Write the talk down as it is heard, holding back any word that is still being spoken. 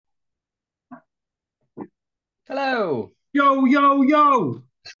Hello. Yo, yo, yo!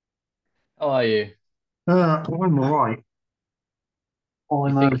 How are you? I'm all right. You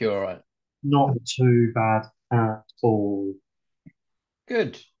I'm think you're all right? not too bad at all.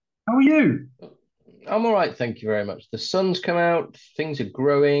 Good. How are you? I'm all right, thank you very much. The sun's come out, things are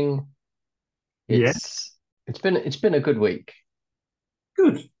growing. Yeah, It's been a good week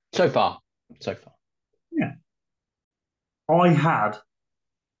good. so far. So far. Yeah. I had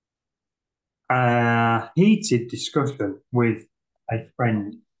a heated discussion with a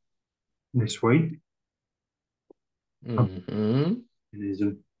friend this week about Hmm.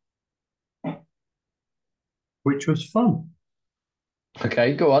 feminism, which was fun.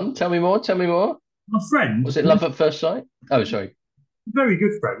 Okay, go on. Tell me more. Tell me more. My friend, Was it love at first sight? Oh, sorry. very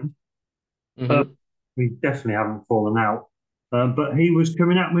good friend, uh, Hmm. we definitely haven't fallen out, but he was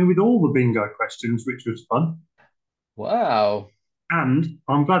coming at me with all the bingo questions, which was fun. Wow. And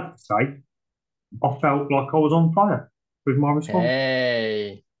I'm glad to say, I felt like I was on fire with my response.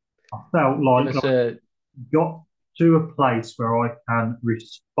 Hey, I felt give like I us a got to a place where I can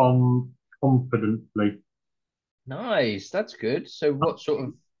respond confidently. nice. That's good. So, what sort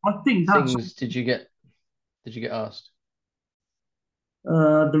of I think that's things did you get asked?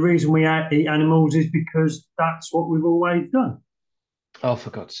 the reason we eat animals is because that's what we've always done. Oh, for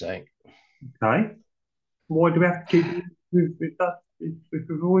God's sake. Okay, why do we have to keep with that if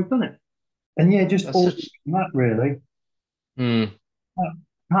we've always done it? And yeah, just That's all such. that really. Hmm. I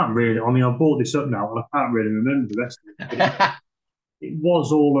can't really. I mean, I brought this up now, and I can't really remember the rest of it. But it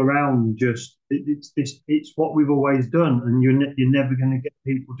was all around just it's this. It's what we've always done, and you're never going to get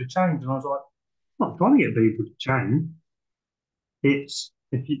people to change. And I was like, I'm not trying to get people to change. It's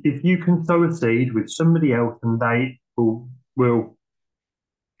if you can sow a seed with somebody else and they will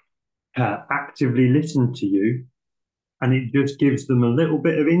actively listen to you, and it just gives them a little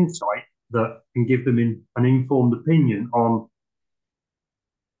bit of insight that can give them an informed opinion on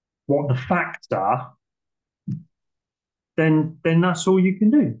what the facts are, then that's all you can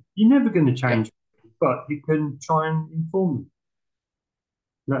do. You're never going to Yeah, change, but you can try and inform them,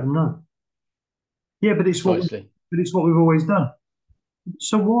 let them know. Yeah, precisely. but it's what we've always done.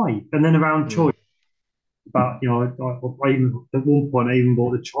 So why? And then around choice, Hmm. about I even at one point I even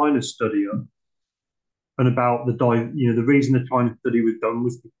brought the China study up and about the reason the China study was done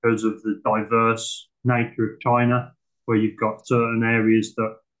was because of the diverse nature of China, where you've got certain areas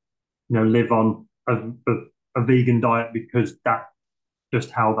that live on a vegan diet because that's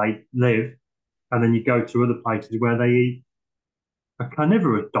just how they live, and then you go to other places where they eat a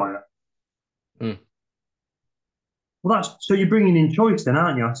carnivorous diet. Hmm. Well, that's so you're bringing in choice, then,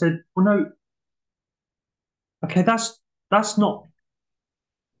 aren't you? I said, well, no, okay, that's not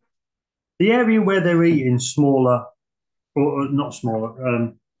the area where they're eating smaller or not smaller,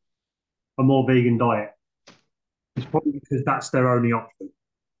 a more vegan diet. It's probably because that's their only option.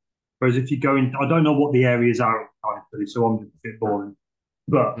 Whereas if you go in, I don't know what the areas are currently, so I'm just a bit boring.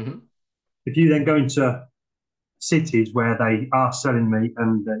 But Hmm. if you then go into cities where they are selling meat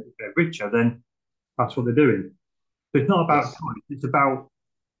and they're richer, then that's what they're doing. So it's not about Yes. choice. It's about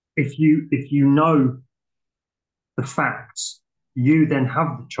if you know the facts, you then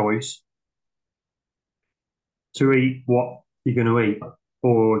have the choice to eat what you're going to eat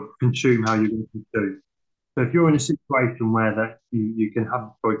or consume how you're going to consume. So if you're in a Hmm. situation where that you can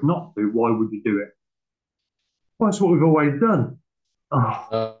have the choice not to, why would you do it? Well, that's what we've always done. Oh,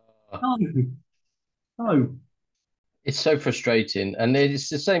 Uh, no, no. it's so frustrating, and it's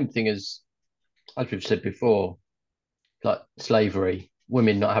the same thing as we've said before, like slavery,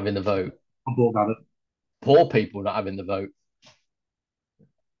 women not having the vote, I thought about it. poor people not having the vote.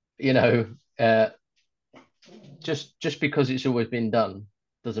 You know, uh, just because it's always been done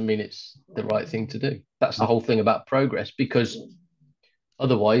doesn't mean it's the right thing to do. That's the No. whole thing about progress, because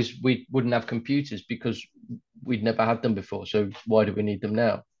otherwise we wouldn't have computers because we'd never had them before. So why do we need them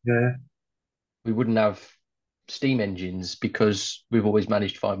now? Yeah, We wouldn't have steam engines because we've always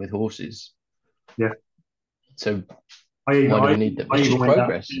managed fine with horses. yeah. So I even, why do I, we need them? I It's even just went down,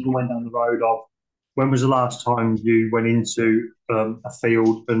 progress. even went down the road of when was the last time you went into a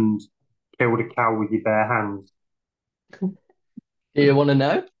field and killed a cow with your bare hands? Do you want to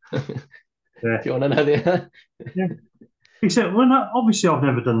know? Do Yeah, you want to know the? yeah. He said, "Well, no, obviously I've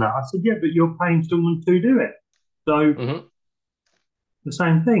never done that." I said, "Yeah, but you're paying someone to do it, so Mhm. the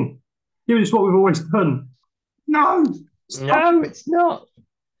same thing. Yeah, it's what we've always done." No, stop. No, it's not.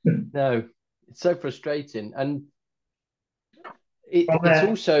 No, it's so frustrating, and From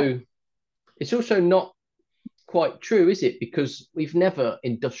there, it's also not quite true, is it? Because we've never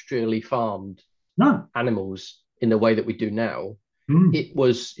industrially farmed no. animals in the way that we do now. Mm, It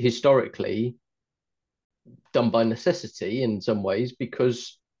was historically done by necessity in some ways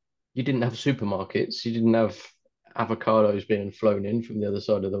because you didn't have supermarkets, you didn't have avocados being flown in from the other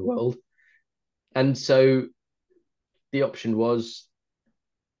side of the world. And so the option was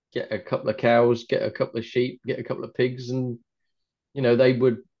get a couple of cows, get a couple of sheep, get a couple of pigs, and they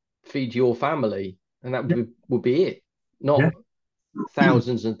would feed your family, and that Yeah, would be it. Not yeah,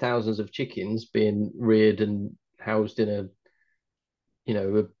 thousands and thousands of chickens being reared and housed in a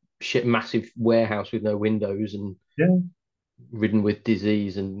shit massive warehouse with no windows and yeah, ridden with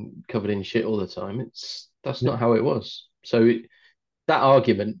disease and covered in shit all the time. That's yeah. not how it was. So that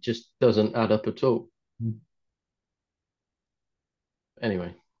argument just doesn't add up at all.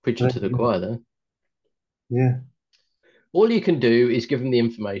 Anyway, preaching to the choir there. Yeah. All you can do is give them the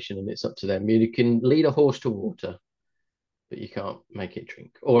information and it's up to them. You can lead a horse to water, but you can't make it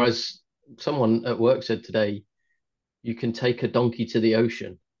drink. Or as someone at work said today, you can take a donkey to the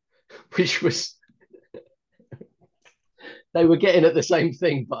ocean, which was they were getting at the same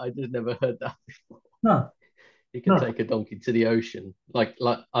thing, but I just never heard that before. No, You can no. take a donkey to the ocean, like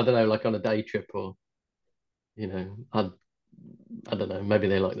I don't know, like on a day trip, or I don't know, maybe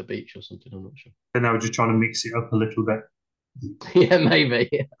they like the beach or something. I'm not sure. And they were just trying to mix it up a little bit. Yeah,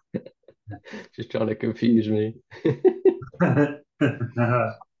 maybe. Just trying to confuse me.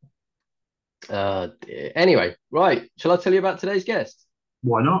 Dear. Anyway, right. Shall I tell you about today's guest?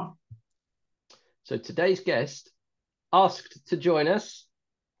 Why not? So today's guest asked to join us.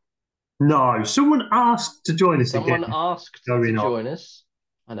 No, someone asked to join us Someone again. asked to Going on. join us.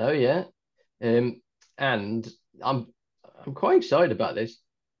 I know, yeah. And I'm quite excited about this.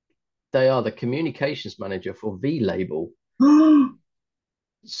 They are the communications manager for V Label.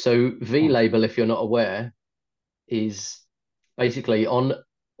 So V Label, if you're not aware, is basically on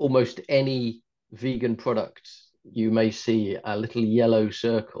almost any vegan product, you may see a little yellow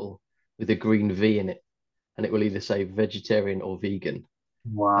circle with a green V in it, and it will either say vegetarian or vegan.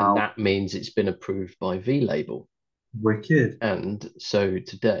 And Wow, that means it's been approved by V Label. wicked. And so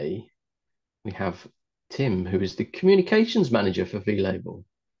today we have Tim, who is the communications manager for V Label.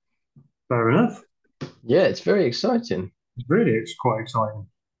 Fair enough. Yeah, it's very exciting. Really, it's quite exciting.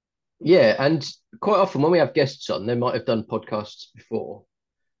 Yeah, and quite often when we have guests on, they might have done podcasts before.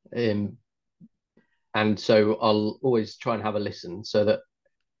 And so I'll always try and have a listen so that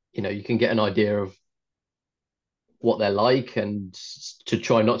you can get an idea of what they're like and to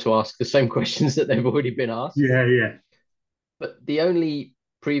try not to ask the same questions that they've already been asked. Yeah, yeah. But the only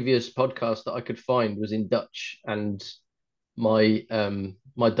previous podcast that I could find was in Dutch, and my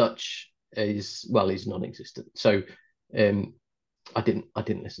Dutch is non-existent. So I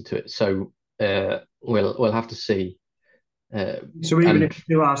didn't listen to it. So we'll have to see. So even And if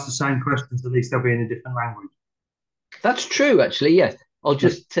you ask the same questions, at least they'll be in a different language. that's true, actually. Yes, I'll Yeah,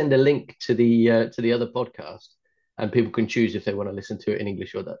 just send a link to the other podcast, and people can choose if they want to listen to it in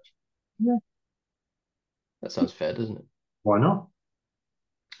English or Dutch. yeah. That sounds fair, doesn't it? Why not?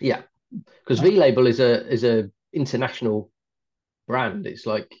 Yeah, because V Label is a international brand. It's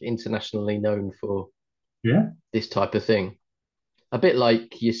like internationally known for Yeah, this type of thing. A bit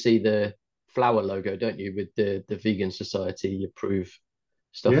like you see the flower logo, don't you, with the Vegan Society approve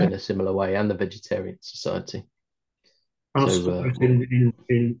stuff yeah. in a similar way, and the Vegetarian Society. And I So suppose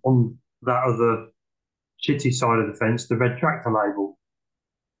in on that other shitty side of the fence, the red tractor label.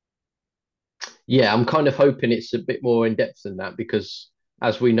 yeah, I'm kind of hoping it's a bit more in depth than that because,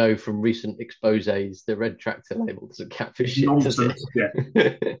 as we know from recent exposés, the red tractor label doesn't capture It's shit, does nonsense. Yeah,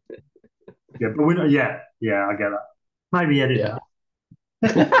 it? yeah. But we know, yeah, yeah, I get that. Maybe edit Yeah.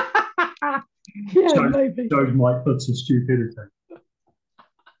 that. Yeah, Shows, maybe. shows my utter stupidity.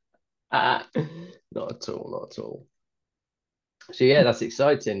 Not at all, not at all. So yeah, that's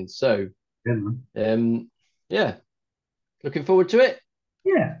exciting. So Yeah, man. yeah, looking forward to it.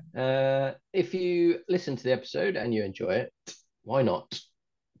 Yeah, If you listen to the episode and you enjoy it, why not?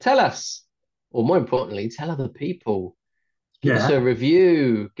 Tell us, or more importantly, tell other people. Give us yeah. a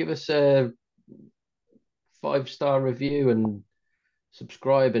review, give us a 5-star review and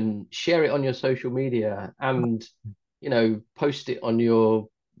subscribe and share it on your social media and post it on your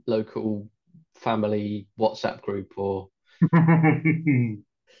local family WhatsApp group, or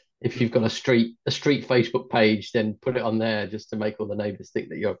if you've got a street Facebook page, then put it on there just to make all the neighbors think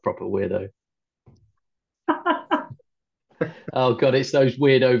that you're a proper weirdo. Oh god, it's those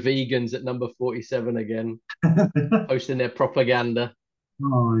weirdo vegans at number 47 again, posting their propaganda.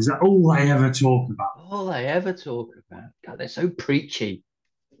 Oh, is that all they ever talk about? All they ever talk about. God, they're so preachy.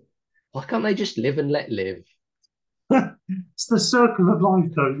 Why can't they just live and let live? It's the circle of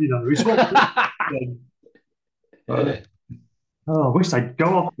life, though. It's what. Oh, I wish they'd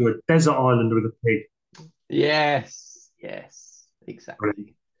go off to a desert island with a pig. Yes,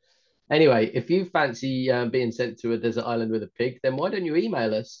 exactly. Anyway, if you fancy being sent to a desert island with a pig, then why don't you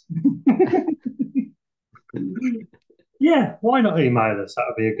email us? Yeah, why not email us? That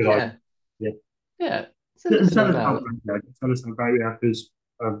would be a good Yeah, idea. yeah. Send Yeah. us And an tell us how email. great we are. Tell us how great we are because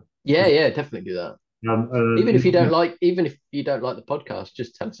um, Yeah, 'cause, yeah, definitely do that. Even if you don't like the podcast,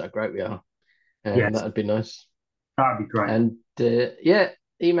 just tell us how great we are. yes, That'd be nice. that'd be great. And yeah,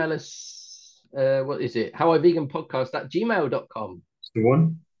 email us. What is it? howiveganpodcast@gmail.com. That's the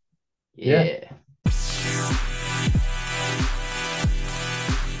one. Yeah. Yeah.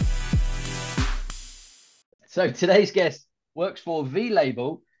 So today's guest works for V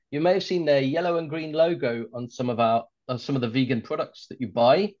Label. You may have seen their yellow and green logo on some of the vegan products that you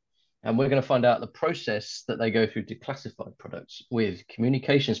buy. And we're going to find out the process that they go through to classify products with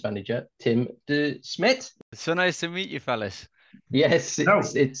communications manager Tim De Smet. So nice to meet you, fellas. Yes, No.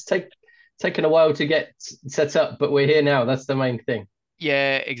 taken a while to get set up, but we're here now. That's the main thing.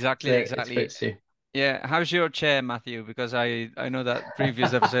 Yeah, exactly, It exactly. fits you. Yeah, how's your chair, Matthew? Because I know that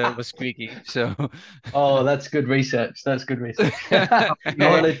previous episode was squeaky, so Oh, that's good research. That's good research. yeah,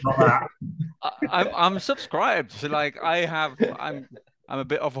 Not I'm subscribed. So like I'm a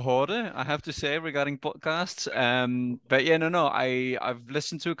bit of a hoarder, I have to say, regarding podcasts. But yeah, no, I've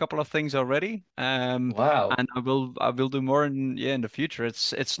listened to a couple of things already. Wow. And I will do more in the future.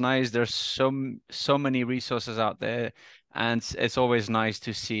 It's nice. There's so many resources out there, and it's always nice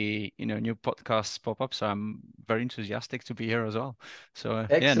to see, new podcasts pop up. So I'm very enthusiastic to be here as well. So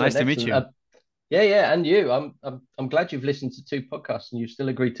yeah, nice Excellent, to meet excellent. you. Yeah, and you. I'm glad you've listened to two podcasts and you've still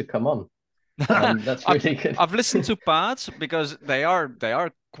agreed to come on. That's I've really good. I've listened to parts because they are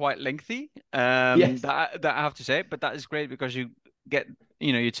quite lengthy. Yes, That I have to say, but that is great because you get,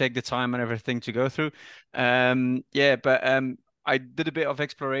 you take the time and everything to go through. Yeah, but I did a bit of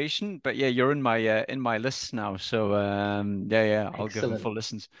exploration, but yeah, you're in my list now. So yeah, I'll give them excellent, full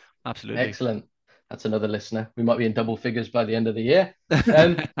listens. Absolutely. excellent. That's another listener. We might be in double figures by the end of the year.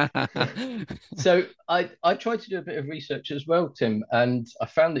 Um, so I tried to do a bit of research as well, Tim, and I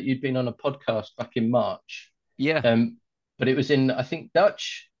found that you'd been on a podcast back in March. Yeah, But it was in, I think,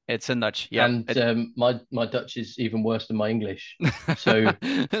 Dutch. it's in Dutch. Yeah. And my Dutch is even worse than my English. So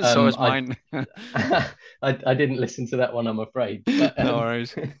So is I mine. I didn't listen to that one, I'm afraid. But No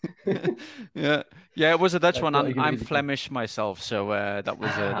worries. Yeah, yeah, it was a Dutch I one. thought I'm you were going I'm to be the Flemish myself, so that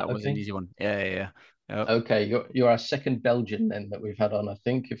was an okay. easy one. Yeah. Yep. Okay, you're our second Belgian then that we've had on, I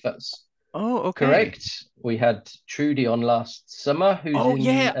think, if that's Oh, okay. correct. We had Trudy on last summer, who's Oh, in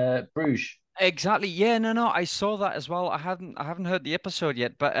yeah, Bruges. exactly. Yeah, no, I saw that as well. I haven't heard the episode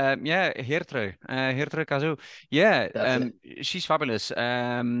yet, but yeah, Geertrui Kazoo. Yeah, That's it. she's fabulous.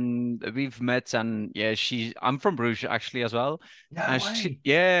 We've met, and yeah, I'm from Bruges actually as well. No She, way.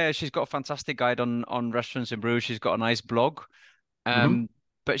 yeah, she's got a fantastic guide on restaurants in Bruges. She's got a nice blog. Hmm.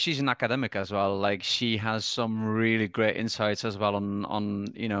 But she's an academic as well. Like she has some really great insights as well on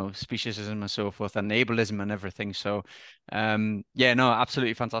speciesism and so forth, and ableism and everything. So, yeah, no,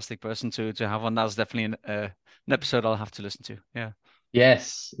 absolutely fantastic person to have on. That's definitely an episode I'll have to listen to. Yeah,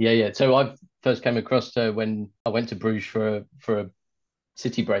 Yes, yeah. So I first came across her when I went to Bruges for a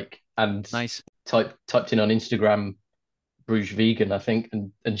city break and nice. typed in on Instagram Bruges vegan, I think,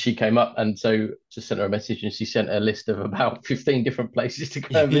 and she came up, and so just sent her a message, and she sent a list of about 15 different places to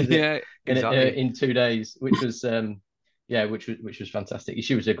go and visit Yeah, exactly. in 2 days, which was yeah, which was fantastic.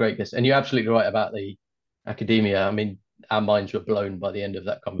 She was a great guest, and you're absolutely right about the academia. I mean, our minds were blown by the end of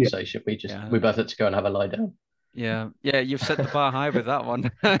that Yeah. conversation. Yeah. We both had to go and have a lie down. Yeah. You've set the bar high with that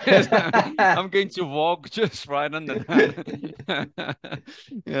one. I'm going to walk just right under that.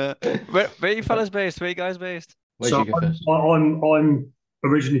 Yeah. Where you fellas based? Where you guys based? Where'd So you go first? I'm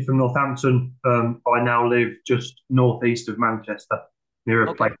originally from Northampton. I now live just northeast of Manchester, near a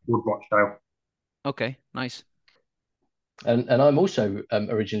Okay. place called Rochdale. Okay. Nice. And I'm also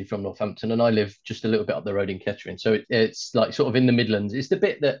originally from Northampton, and I live just a little bit up the road in Kettering. So it's like sort of in the Midlands. It's the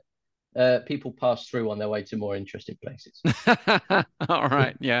bit that people pass through on their way to more interesting places. All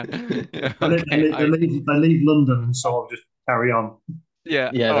right. Yeah. Yeah. They, they, Okay. they leave, they leave London and sort of just carry on.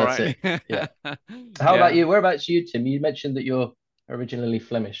 Yeah. Yeah, All that's right. it. Yeah. How about Yeah. you? Whereabouts are you, Tim? You mentioned that you're originally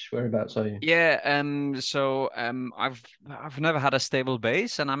Flemish. Whereabouts are you? Yeah, so I've never had a stable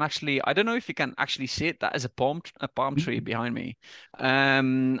base, and I don't know if you can actually see it. That is a palm tree behind me.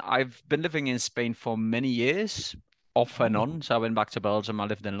 I've been living in Spain for many years, off and on. So I went back to Belgium, I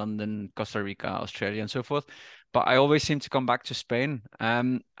lived in London, Costa Rica, Australia, and so forth. But I always seem to come back to Spain.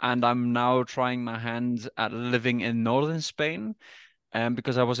 And I'm now trying my hand at living in northern Spain,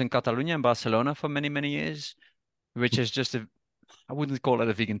 because I was in Catalonia and Barcelona for many, many years, which is just I wouldn't call it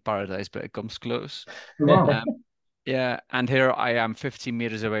a vegan paradise, but it comes close. Wow. Yeah, and here I am 15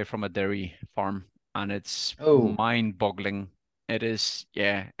 meters away from a dairy farm, and it's Oh, mind-boggling. It is,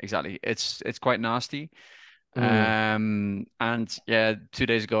 yeah, exactly. It's quite nasty. mm, And yeah, 2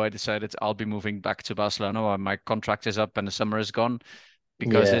 days ago I decided I'll be moving back to Barcelona while my contract is up and the summer is gone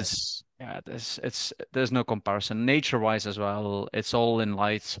because yeah. it's yeah, there's no comparison. Nature-wise as well, it's all in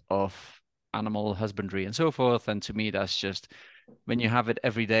light of animal husbandry and so forth. And to me, that's just when you have it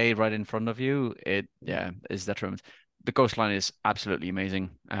every day right in front of you, it yeah is detriment. The coastline is absolutely amazing.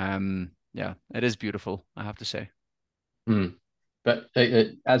 Yeah, it is beautiful, I have to say. Mm. But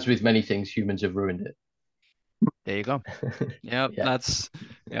as with many things, humans have ruined There you go. Yeah, it.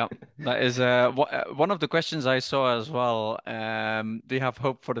 yeah, that is one of the questions I saw as well. Do you have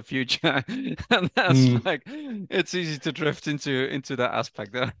hope for the future? And that's Yeah. like it's easy to drift into that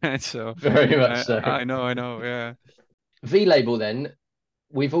aspect there, right? So Very much so. I know, yeah. V label then,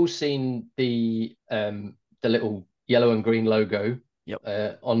 we've all seen the little yellow and green logo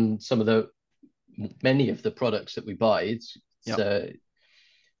Yep, on some of the many of the products that we buy. It's yep.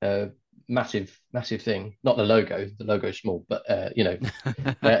 a massive thing. Not the logo. The logo's small, but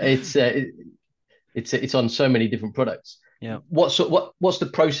it's on so many different products. Yeah. What's the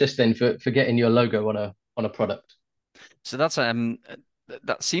process then for getting your logo on a product? So that's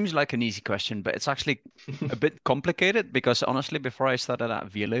that seems like an easy question, but it's actually a bit complicated because honestly, before I started at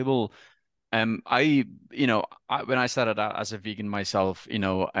V-Label, when I started out as a vegan myself,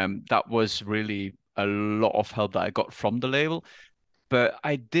 that was really a lot of help that I got from the label, but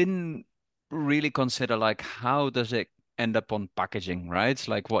I didn't really consider like how does it end up on packaging, right?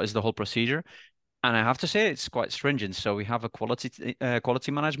 Like what is the whole procedure? And I have to say it's quite stringent. So we have a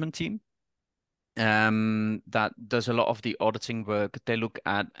quality management team that does a lot of the auditing work. They look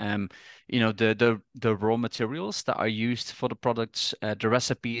at the raw materials that are used for the products, the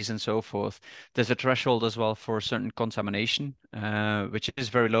recipes and so forth. There's a threshold as well for certain contamination, which is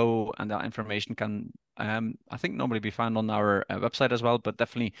very low, and that information can I think normally be found on our website as well, but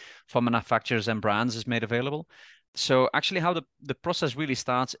definitely for manufacturers and brands is made available. So actually how the process really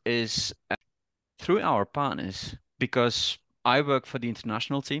starts is through our partners because I work for the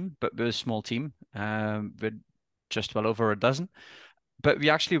international team, but we're a small team with just well over a dozen. But we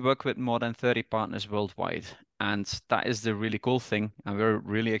actually work with more than 30 partners worldwide. And that is the really cool thing. And we're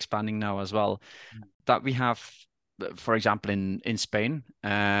really expanding now as well. That we have, for example, in Spain,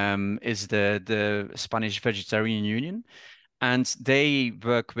 is the Spanish Vegetarian Union. And they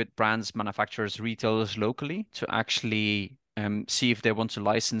work with brands, manufacturers, retailers locally to actually see if they want to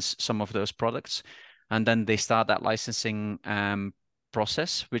license some of those products. And then they start that licensing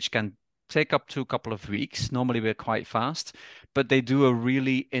process, which can take up to a couple of weeks. Normally, we're quite fast, but they do a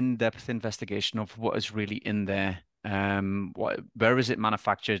really in-depth investigation of what is really in there, where is it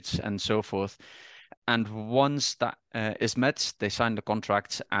manufactured, and so forth. And once that is met, they sign the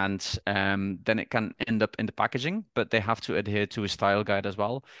contract, and then it can end up in the packaging, but they have to adhere to a style guide as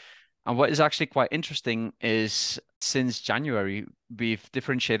well. And what is actually quite interesting is since January, we've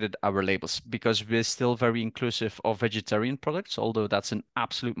differentiated our labels because we're still very inclusive of vegetarian products, although that's an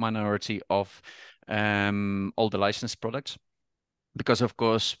absolute minority of all the licensed products. Because of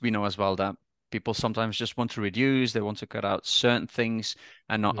course we know as well that people sometimes just want to reduce, they want to cut out certain things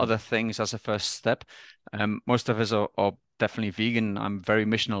and not Mm. other things as a first step. Most of us are definitely vegan. I'm very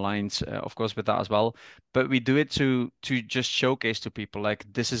mission aligned, of course, with that as well. But we do it to just showcase to people like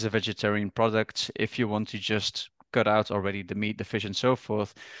this is a vegetarian product. If you want to just cut out already the meat, the fish, and so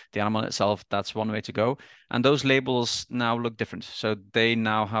forth, the animal itself, that's one way to go. And those labels now look different. So they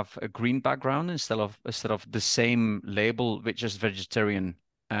now have a green background instead of the same label with just vegetarian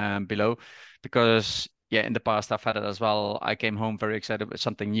below. Because yeah, in the past I've had it as well. I came home very excited with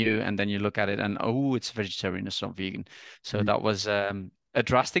something new, and then you look at it and oh, it's vegetarian, it's not vegan. So that was a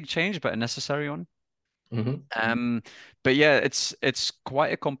drastic change, but a necessary one. Hmm. Um, but yeah, it's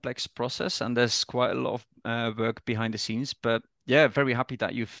quite a complex process, and there's quite a lot of work behind the scenes. But yeah, very happy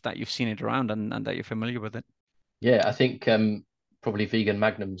that you've seen it around and that you're familiar with it. Yeah, I think probably vegan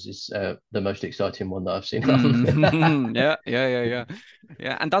magnums is the most exciting one that I've seen on. Yeah, yeah.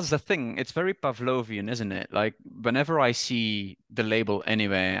 Yeah, and that's the thing. It's very Pavlovian, isn't it? Like whenever I see the label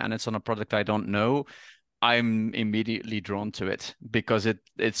anywhere and it's on a product I don't know, I'm immediately drawn to it because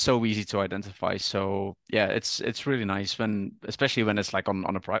it's so easy to identify. So yeah, it's really nice when, especially when it's like on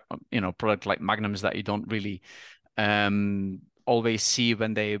a product like Magnums that you don't really always see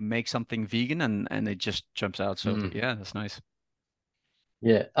when they make something vegan and it just jumps out. So Mm. yeah, that's nice.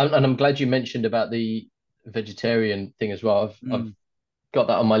 Yeah, and I'm glad you mentioned about the vegetarian thing as well. I've Mm, got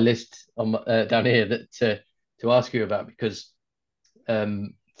that on my list down here that to ask you about because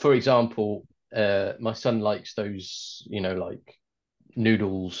For example, my son likes those, like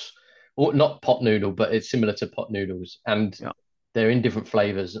noodles, or not pot noodle, but it's similar to pot noodles, and Yeah. they're in different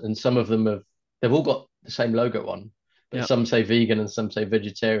flavors, and some of them they've all got the same logo on, but Yeah. some say vegan and some say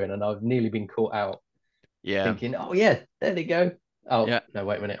vegetarian, and I've nearly been caught out Yeah. thinking, oh yeah, there they go. Oh Yeah. no,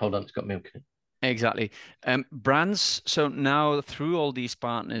 wait a minute, hold on, it's got milk in it. Exactly. Brands, so now through all these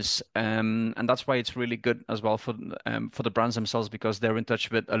partners, and that's why it's really good as well for the brands themselves because they're in touch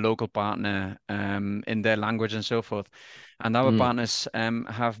with a local partner in their language and so forth. And our Mm. partners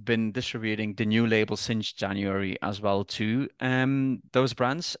have been distributing the new label since January as well to those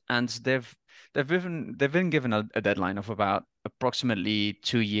brands, and they've been given a deadline of about approximately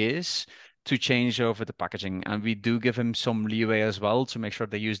 2 years to change over the packaging. And we do give them some leeway as well to make sure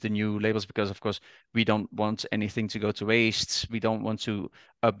they use the new labels because, of course, we don't want anything to go to waste. We don't want to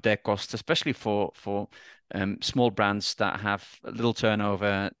up their costs, especially for small brands that have little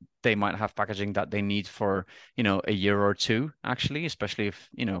turnover. They might have packaging that they need for, a year or two, actually, especially if,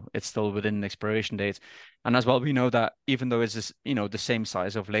 it's still within the expiration date. And as well, we know that even though it's this, the same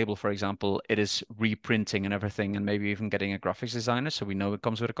size of label, for example, it is reprinting and everything, and maybe even getting a graphics designer. So we know it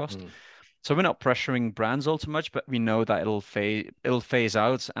comes with a cost. Mm. So we're not pressuring brands all too much, but we know that it'll phase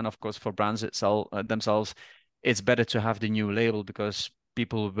out. And of course, for brands itself themselves, it's better to have the new label because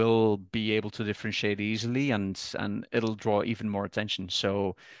people will be able to differentiate easily, and it'll draw even more attention.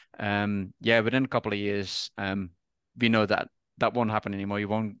 So, yeah, within a couple of years, we know that that won't happen anymore. You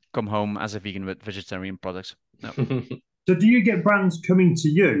won't come home as a vegan with vegetarian products. No. So do you get brands coming to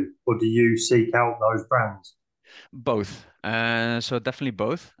you, or do you seek out those brands? Both. So definitely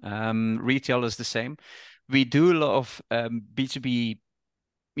both. Retail is the same. We do a lot of B2B,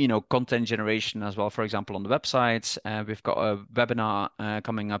 content generation as well. For example, on the website, we've got a webinar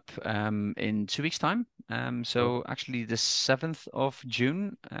coming up in 2 weeks' time. So actually the 7th of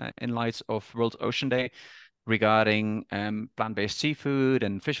June, in light of World Ocean Day, regarding plant-based seafood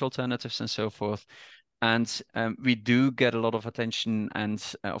and fish alternatives and so forth. And we do get a lot of attention and,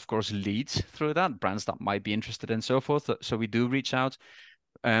 of course, leads through that, brands that might be interested and so forth. So we do reach out.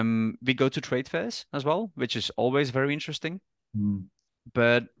 We go to trade fairs as well, which is always very interesting. Mm.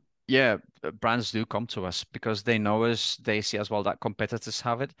 But yeah, brands do come to us because they know us. They see as well that competitors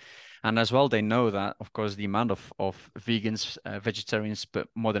have it. And as well, they know that, of course, the amount of vegans, vegetarians, but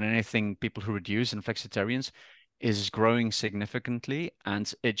more than anything, people who reduce and flexitarians is growing significantly.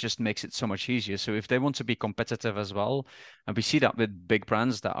 And it just makes it so much easier. So if they want to be competitive as well, and we see that with big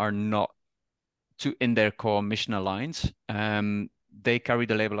brands that are not to in their core mission aligned, they carry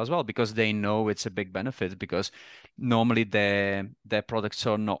the label as well because they know it's a big benefit because normally their products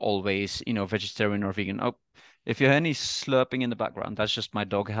are not always, vegetarian or vegan. Oh, if you hear any slurping in the background, that's just my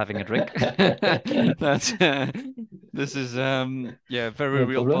dog having a drink. That's this is yeah, very No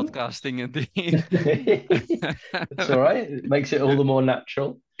real problem. podcasting indeed. It's all right. It makes it all the more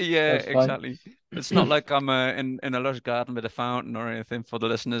natural. Yeah, That's fine. exactly. It's not like I'm in a lush garden with a fountain or anything for the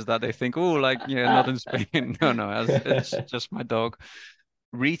listeners that they think, oh, like, yeah, not in Spain. No, no, it's just my dog.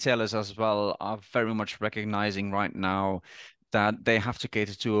 Retailers as well are very much recognizing right now that they have to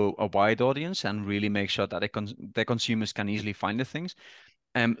cater to a wide audience and really make sure that their consumers can easily find the things.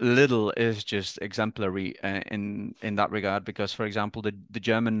 Lidl is just exemplary in that regard because, for example, the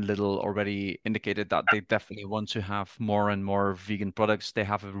German Lidl already indicated that they definitely want to have more and more vegan products. They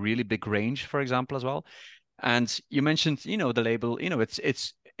have a really big range, for example, as well. And you mentioned, the label,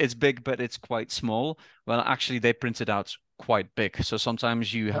 it's big, but it's quite small. Well, actually, they print it out quite big. So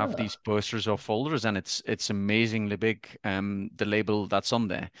sometimes you have Ah. these posters or folders, and it's amazingly big. The label that's on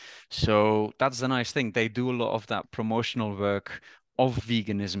there. So that's the nice thing. They do a lot of that promotional work of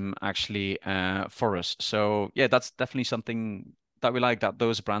veganism actually for us. So yeah, that's definitely something that we like that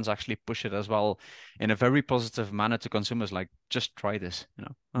those brands actually push it as well in a very positive manner to consumers. Like, just try this.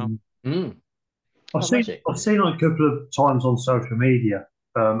 Oh, Mm. Mm. I've Oh, seen magic. I've seen like a couple of times on social media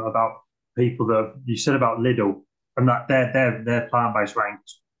about people that you said about Lidl and that their plant-based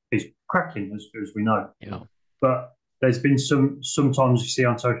range is cracking as we know. yeah. But there's been sometimes you see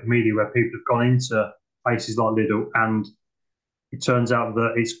on social media where people have gone into places like Lidl and it turns out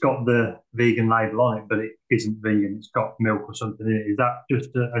that it's got the vegan label on it, but it isn't vegan. It's got milk or something in it. Is that just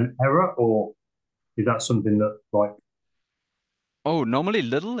an error, or is that something that like? Oh, normally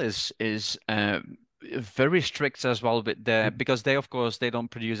Lidl is very strict as well with the because they, of course, they don't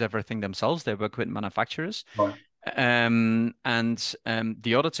produce everything themselves. They work with manufacturers. Right. And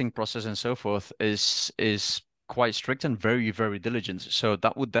the auditing process and so forth is quite strict and very, very diligent. So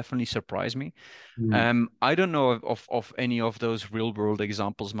that would definitely surprise me. Mm. I don't know of any of those real world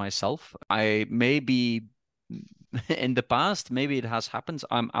examples myself. I maybe in the past. Maybe it has happened.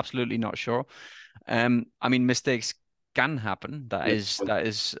 I'm absolutely not sure. I mean, mistakes can happen. That is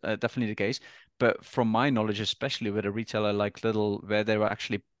definitely the case. But from my knowledge, especially with a retailer like Lidl, where they were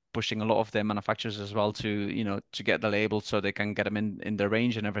actually pushing a lot of their manufacturers as well to, to get the label so they can get them in their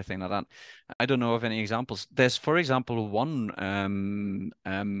range and everything like that. I don't know of any examples. There's, for example, one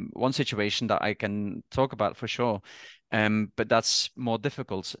situation that I can talk about for sure. But that's more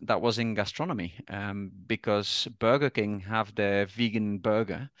difficult. That was in gastronomy, because Burger King have their vegan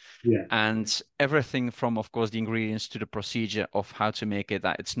burger, Yeah. and everything from, of course, the ingredients to the procedure of how to make it,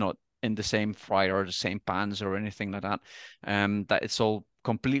 that it's not in the same fryer or the same pans or anything like that. That it's all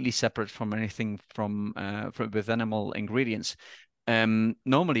completely separate from anything with animal ingredients.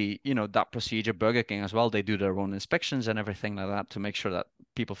 Normally, that procedure, Burger King as well, they do their own inspections and everything like that to make sure that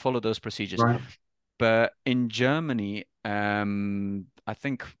people follow those procedures. Right. But in Germany, I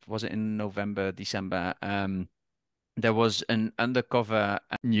think was it in November, December, there was an undercover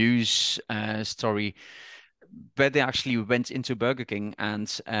news story where they actually went into Burger King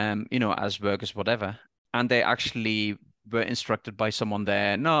and, as workers, whatever, and they actually were instructed by someone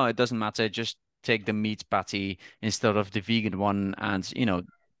there, no, it doesn't matter, just take the meat patty instead of the vegan one, and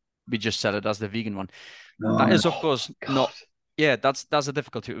we just sell it as the vegan one. That is, of course, God. not. Yeah, that's a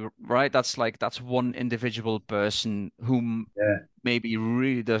difficulty, right? That's one individual person whom Yeah. maybe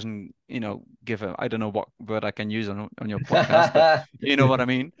really doesn't, give a, I don't know what word I can use on your podcast, but you know what I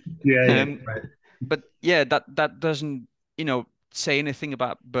mean. Yeah. Right. But yeah, that doesn't, say anything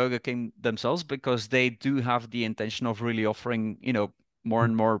about Burger King themselves, because they do have the intention of really offering, more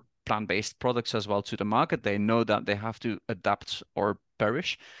and more plant-based products as well to the market. They know that they have to adapt or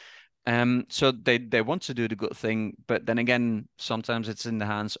perish. So they want to do the good thing, but then again, sometimes it's in the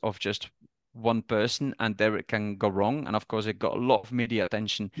hands of just one person, and there it can go wrong. And of course, it got a lot of media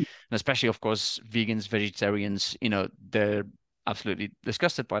attention, and especially, of course, vegans, vegetarians, they're absolutely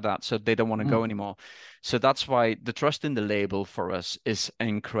disgusted by that, so they don't want to go anymore. So that's why the trust in the label for us is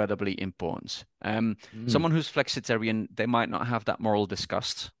incredibly important. Someone who's flexitarian, they might not have that moral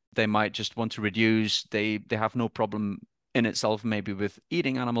disgust. They might just want to reduce. They have no problem in itself maybe with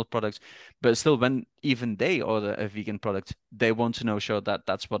eating animal products, but still, when even they order a vegan product, they want to know sure that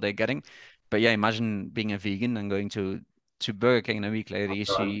that's what they're getting. But yeah, imagine being a vegan and going to Burger King, and a week later you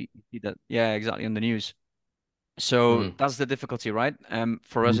see that, yeah, exactly, on the news. So that's the difficulty, right?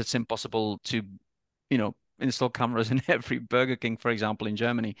 For us, it's impossible to, install cameras in every Burger King, for example, in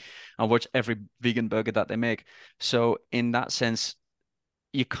Germany, and watch every vegan burger that they make. So in that sense,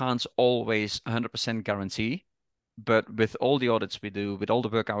 you can't always 100% guarantee. But with all the audits we do, with all the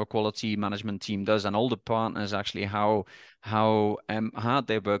work our quality management team does, and all the partners actually how hard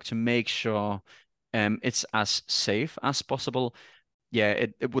they work to make sure it's as safe as possible. Yeah,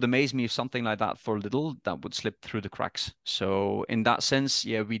 it would amaze me if something like that for Lidl that would slip through the cracks. So in that sense,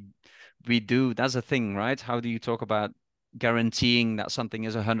 yeah, we do. That's a thing, right? How do you talk about guaranteeing that something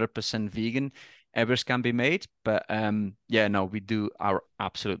is 100% vegan? Errors can be made, but yeah, no, we do our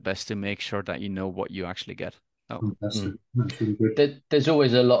absolute best to make sure that you know what you actually get. Oh. Fantastic. That's really good. There's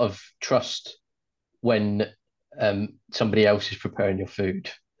always a lot of trust when somebody else is preparing your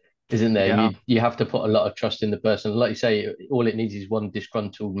food, isn't there? Yeah. You have to put a lot of trust in the person. Like you say, all it needs is one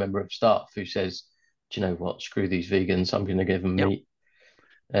disgruntled member of staff who says, "Do you know what? Screw these vegans. I'm going to give them Yeah. meat."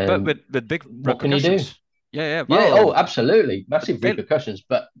 But with big what can you do? repercussions. Yeah. Yeah. Well, Oh, absolutely, massive they repercussions.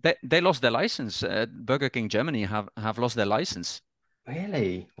 But they lost their license. Burger King Germany have lost their license.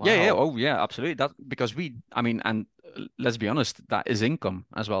 really, Yeah. wow. Oh, yeah, absolutely. That because I mean, and let's be honest, that is income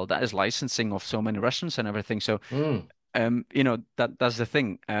as well. That is licensing of so many restaurants and everything. So, that's the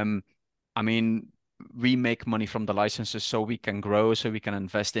thing. I mean, we make money from the licenses, so we can grow, so we can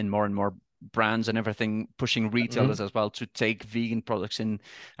invest in more and more brands and everything, pushing retailers as well to take vegan products in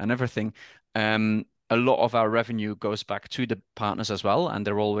and everything. A lot of our revenue goes back to the partners as well, and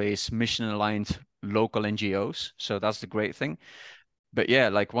they're always mission aligned local NGOs. So that's the great thing. But yeah,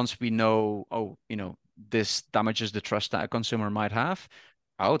 like once we know, oh, this damages the trust that a consumer might have,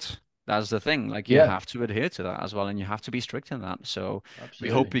 out. That's the thing. Like you Yeah, have to adhere to that as well, and you have to be strict in that. So we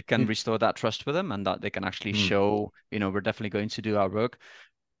hope absolutely. we can restore that trust with them, and that they can actually show, we're definitely going to do our work.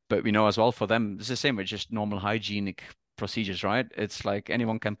 But we know as well for them, it's the same with just normal hygienic procedures, right? It's like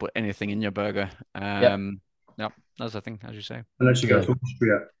anyone can put anything in your burger. Yeah. Yeah, that's the thing, as you say. And let's go Yeah. to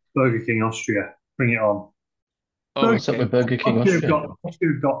Austria. Burger King Austria. Bring it on. Oh, What's up okay. with Burger King Austria?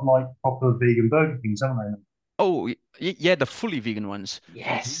 Austria's got like proper vegan Burger Kings, haven't they? Oh, yeah, the fully vegan ones.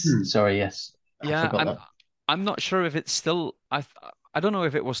 Yes. Sorry, yes. I Yeah, forgot that. I'm not sure if it's still. I don't know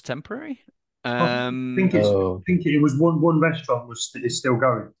if it was temporary. I think it was one restaurant is still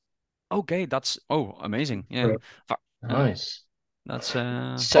going. Okay, that's amazing. Yeah. Correct. Yeah, Nice. that's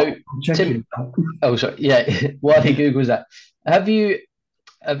So, I'm checking Tim, it out. oh, sorry. Yeah. While he Googles that, have you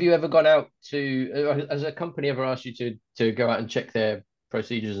have you ever gone out to, has a company ever asked you to go out and check their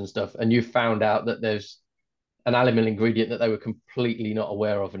procedures and stuff, and you found out that there's an animal ingredient that they were completely not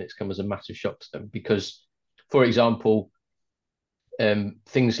aware of, and it's come as a massive shock to them? Because, for example,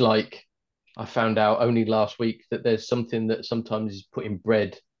 things like I found out only last week that there's something that sometimes is put in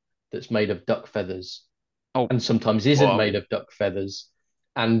bread that's made of duck feathers, oh and sometimes isn't wow. made of duck feathers,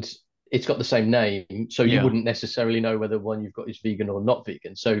 and it's got the same name, so you Yeah. wouldn't necessarily know whether one you've got is vegan or not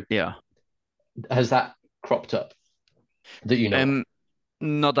vegan. So Yeah. has that cropped up that you know of? Um,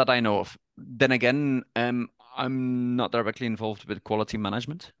 Not that I know of. Then again, I'm not directly involved with quality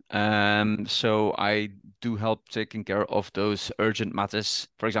management. So I do help taking care of those urgent matters,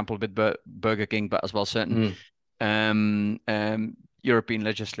 for example, with Burger King, but as well certain Mm. um, um, European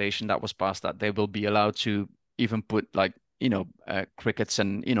legislation that was passed that they will be allowed to even put like, crickets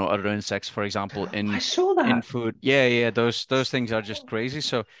and, other insects, for example, I in saw that. food. Yeah, yeah, those things are just crazy.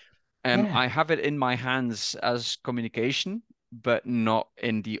 So Yeah. I have it in my hands as communication, but not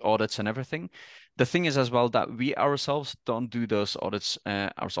in the audits and everything. The thing is as well that we ourselves don't do those audits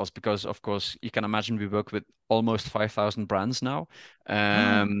ourselves because, of course, you can imagine we work with almost 5,000 brands now,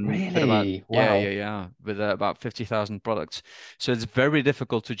 with about Really? yeah, yeah, Wow. yeah, with about 50,000 products. So it's very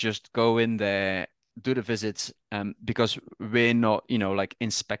difficult to just go in there, do the visits, because we're not, like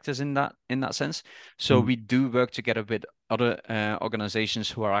inspectors in that sense. So Mm. we do work together with other organizations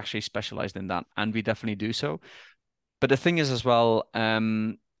who are actually specialized in that, and we definitely do so. But the thing is as well,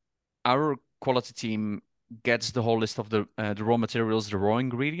 our quality team gets the whole list of the raw materials, the raw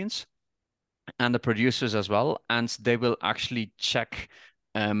ingredients, and the producers as well, and they will actually check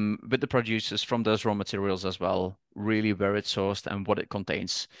with the producers from those raw materials as well, really where it's sourced and what it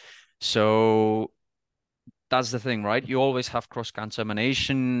contains. So that's the thing, right? You always have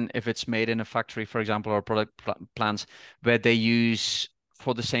cross-contamination if it's made in a factory, for example, or a product plant where they use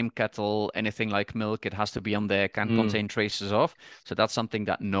for the same kettle, anything like milk, it has to be on there, can Mm. contain traces of. So that's something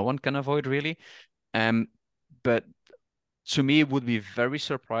that no one can avoid really. Um, but to me, it would be very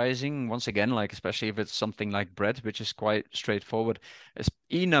surprising, once again, like especially if it's something like bread, which is quite straightforward.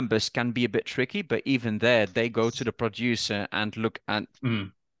 E-numbers can be a bit tricky, but even there, they go to the producer and look at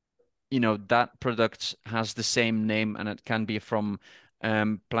Mm. that product has the same name and it can be from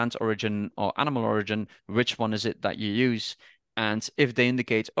plant origin or animal origin. Which one is it that you use? And if they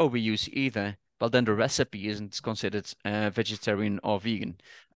indicate, oh, we use either, well, then the recipe isn't considered vegetarian or vegan.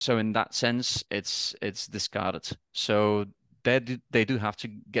 So in that sense, it's discarded. So they do have to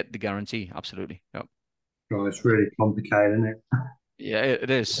get the guarantee. Absolutely. Yep. God, it's really complicated, isn't it? Yeah, it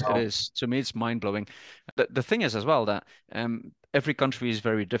is. It Wow. is. To me, it's mind-blowing. The thing is as well that every country is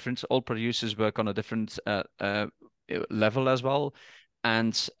very different. All producers work on a different level as well.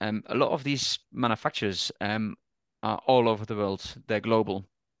 And a lot of these manufacturers are all over the world. They're global,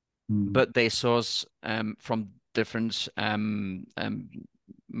 Mm. but they source from different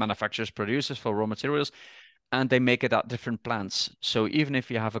manufacturers, producers for raw materials, and they make it at different plants. So even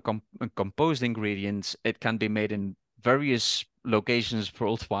if you have a composed ingredient, it can be made in various locations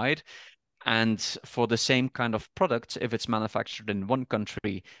worldwide. And for the same kind of product, if it's manufactured in one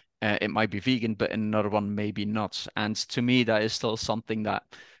country, it might be vegan, but in another one, maybe not. And to me, that is still something that,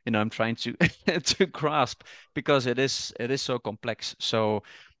 I'm trying to to grasp because it is so complex. So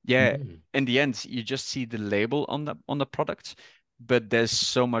yeah, Mm. in the end, you just see the label on the product, but there's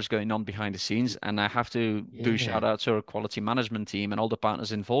so much going on behind the scenes. And I have to do shout Yeah. out to our quality management team and all the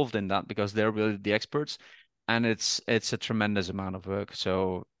partners involved in that because they're really the experts and it's a tremendous amount of work.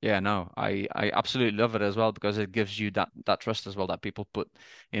 So yeah, no, I absolutely love it as well because it gives you that trust as well that people put,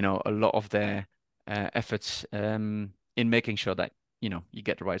 a lot of their efforts in making sure that you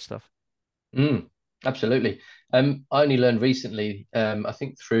get the right stuff. Mm. Absolutely. I only learned recently, I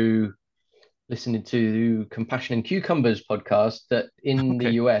think through listening to Compassion and Cucumbers podcast, that in the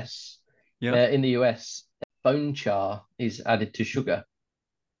Okay. US, Yeah. bone char is added to sugar,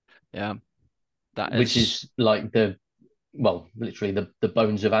 Yeah. That which is is like literally the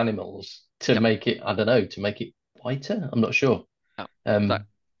bones of animals to yep. make it, I don't know, to make it whiter. I'm not sure. Yeah. That Um,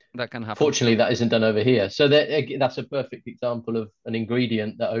 that can happen. Fortunately, Yep. that isn't done over here. So that's a perfect example of an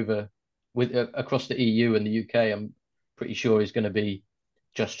ingredient that across the EU and the UK, I'm pretty sure is going to be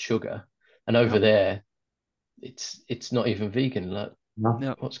just sugar, and over Yep. there, it's not even vegan. Like, No.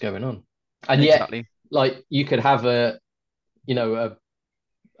 Yep. what's going on? And yet, Exactly. like, you could have a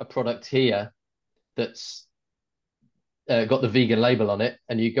product here that's got the vegan label on it,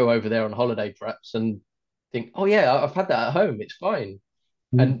 and you go over there on holiday perhaps and think, oh yeah, I've had that at home, it's fine.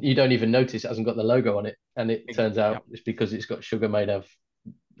 and you don't even notice it hasn't got the logo on it, and it turns Yeah, out it's because it's got sugar made of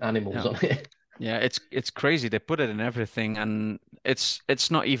animals yeah. on it. Yeah, it's crazy. They put it in everything, and it's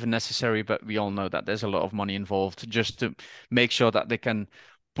not even necessary, but we all know that there's a lot of money involved just to make sure that they can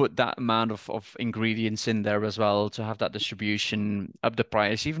put that amount of ingredients in there as well to have that distribution up the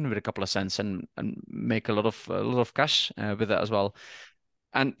price, even with a couple of cents, and make a lot of cash with it as well.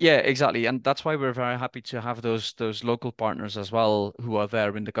 And yeah, exactly. And that's why we're very happy to have those local partners as well who are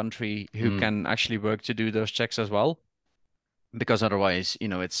there in the country who Mm, can actually work to do those checks as well, because otherwise,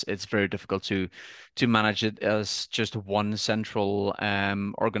 it's very difficult to manage it as just one central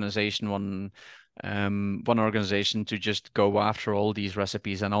organization, one organization to just go after all these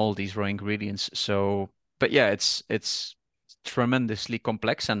recipes and all these raw ingredients. So, but yeah, it's tremendously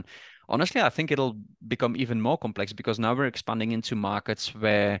complex, and honestly, I think it'll become even more complex because now we're expanding into markets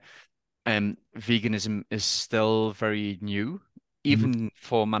where veganism is still very new, Mhm. even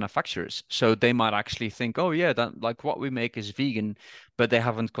for manufacturers. So they might actually think, oh yeah, that like what we make is vegan, but they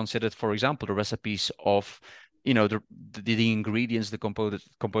haven't considered, for example, the recipes of, the ingredients, the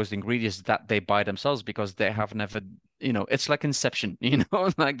composed ingredients that they buy themselves because they have never, it's like Inception,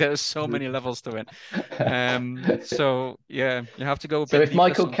 like there's so many levels to it. So yeah, you have to go a so bit if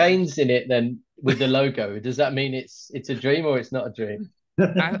deeper Michael sometimes. Caine's in it, then with the logo, does that mean it's a dream or it's not a dream?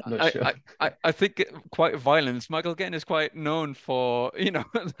 I I'm not I sure. I I think quite violent. Michael Caine is quite known for,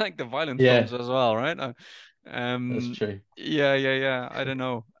 like the violent Yeah, films as well, right? that's Um, true. yeah. I don't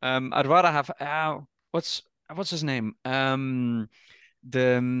know. I'd rather have what's his name?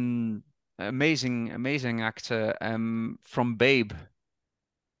 The amazing actor from Babe.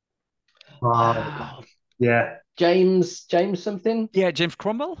 Uh, Oh, yeah. James something. Yeah, James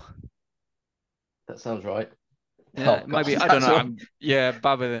Cromwell. That sounds right. Yeah, Oh it might God, be. I don't that's know. right. I'm yeah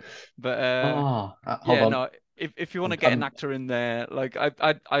bad with it, but Hold yeah, on. no. If you want to get an I'm actor in there, like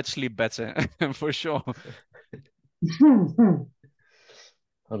I'd sleep better for sure. hold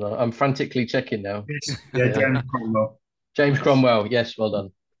on. I'm frantically checking now. Yes, yeah, Yeah, James Cromwell. James Nice. Cromwell. Yes, well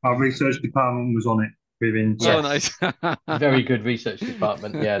done. Our research department was on it within Oh, seconds. Yes, nice. very good research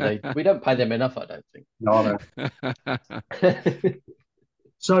department. Yeah, we don't pay them enough, I don't No, think.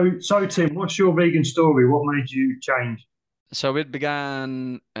 so Tim, what's your vegan story? What made you change? So it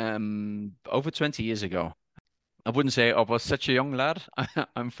began over 20 years ago. I wouldn't say I was such a young lad.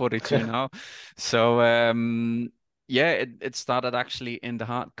 I'm 42 now. So yeah, it started actually in the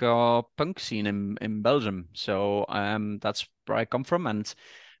hardcore punk scene in Belgium. So that's where I come from. And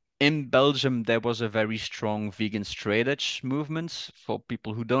in Belgium, there was a very strong vegan straight edge movement. For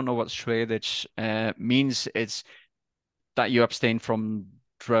people who don't know what straight edge means, it's that you abstain from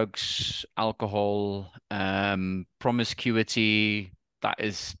drugs, alcohol, promiscuity. That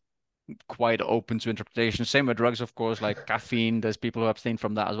is quite open to interpretation. Same with drugs, of course, like caffeine. There's people who abstain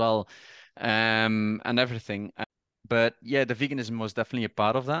from that as well, and everything. But yeah, the veganism was definitely a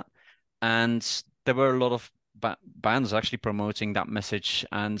part of that, and there were a lot of bands actually promoting that message.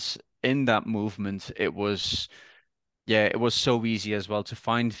 And in that movement, it was so easy as well to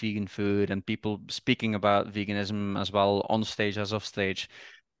find vegan food and people speaking about veganism as well on stage as off stage.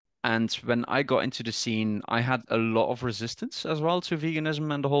 And when I got into the scene, I had a lot of resistance as well to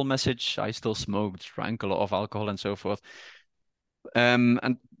veganism and the whole message. I still smoked, drank a lot of alcohol and so forth.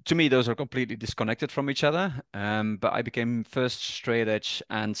 And to me, those are completely disconnected from each other. But I became first straight edge,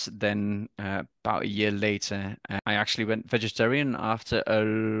 and then about a year later, I actually went vegetarian after a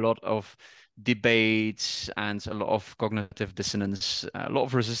lot of debates and a lot of cognitive dissonance, a lot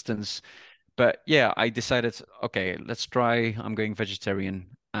of resistance. But yeah, I decided, okay, let's try. I'm going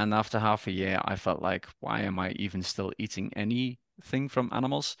vegetarian. And after half a year, I felt like, why am I even still eating anything from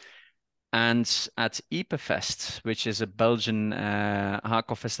animals? And at Ypres, which is a Belgian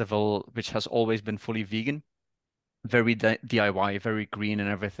hardcore festival, which has always been fully vegan, very DIY, very green and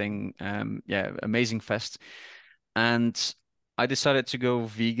everything. Yeah, amazing fest. And I decided to go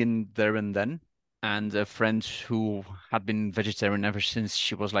vegan there and then. And a friend who had been vegetarian ever since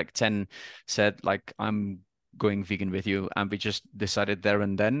she was like 10 said, like, I'm going vegan with you. And we just decided there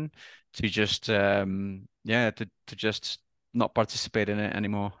and then to just yeah, to just not participate in it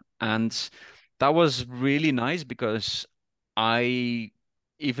anymore. And that was really nice because I,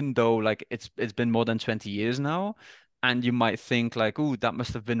 even though like it's been more than 20 years now, and you might think like, oh, that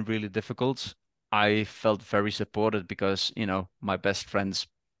must have been really difficult. I felt very supported because, my best friends,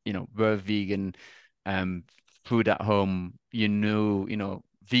 were vegan, um, food at home,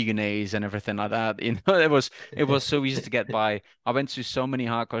 Veganese and everything like that. It was so easy to get by. I went to so many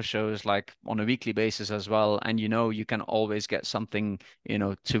hardcore shows like on a weekly basis as well, and you can always get something,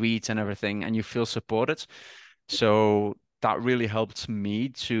 to eat and everything, and you feel supported. So that really helped me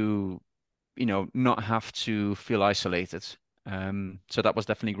to, not have to feel isolated. So that was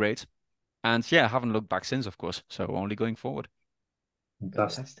definitely great. And yeah, I haven't looked back since, of course. So only going forward.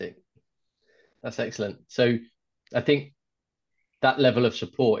 That's Fantastic. That's excellent. So I think that level of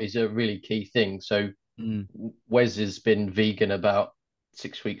support is a really key thing. So Mm. Wes has been vegan about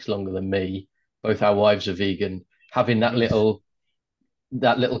 6 weeks longer than me. Both our wives are vegan. Having Nice.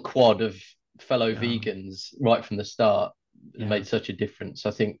 that little quad of fellow Yeah. vegans right from the start Yeah. made such a difference.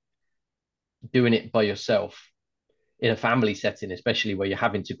 I think doing it by yourself in a family setting, especially where you're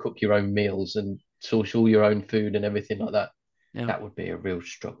having to cook your own meals and source all your own food and everything like that, Yeah. that would be a real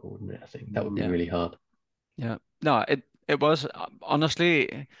struggle, wouldn't it? I think that would be Yeah. really hard. Yeah. No, it was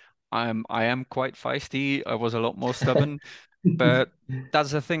honestly, I am quite feisty. I was a lot more stubborn, but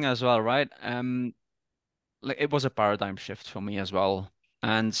that's the thing as well, right? Like it was a paradigm shift for me as well.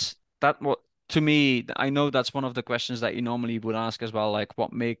 And that what to me, I know that's one of the questions that you normally would ask as well, like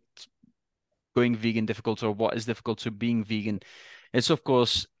what makes going vegan difficult or what is difficult to being vegan. It's of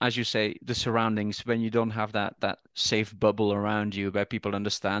course, as you say, the surroundings when you don't have that safe bubble around you where people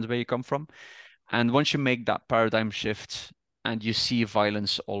understand where you come from. And once you make that paradigm shift and you see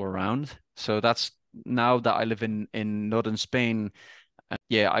violence all around, so that's now that I live in northern Spain,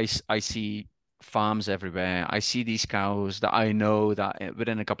 yeah, I see farms everywhere. I see these cows that I know that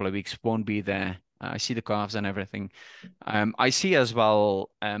within a couple of weeks won't be there. I see the calves and everything. I see as well,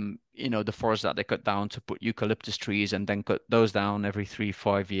 the forest that they cut down to put eucalyptus trees and then cut those down every 3,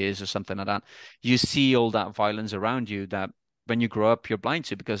 5 years or something like that. You see all that violence around you that when you grow up, you're blind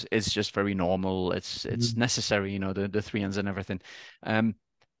to because it's just very normal. It's necessary, the three ends and everything. Um,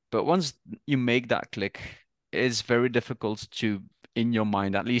 but once you make that click, it's very difficult to, in your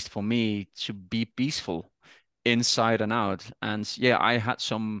mind, at least for me, to be peaceful inside and out. And yeah, I had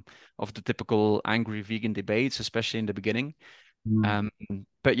some of the typical angry vegan debates, especially in the beginning. mm, Um,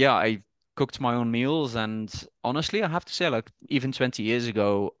 but yeah, I cooked my own meals, and honestly, I have to say, like even 20 years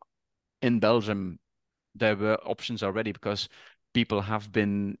ago in Belgium, there were options already because people have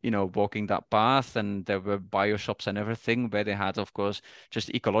been, walking that path, and there were bio shops and everything where they had, of course, just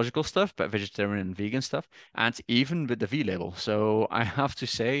ecological stuff, but vegetarian and vegan stuff, and even with the V label. So I have to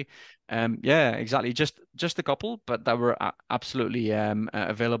say, yeah, exactly, just a couple, but that were absolutely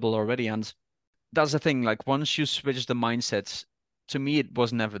available already. And that's the thing, like once you switch the mindset, to me, it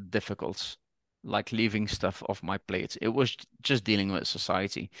was never difficult, like leaving stuff off my plate. It was just dealing with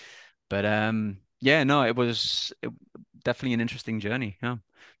society. But yeah, no, it was definitely an interesting journey. Yeah.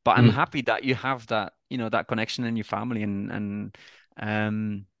 But I'm Mm. happy that you have that, that connection in your family and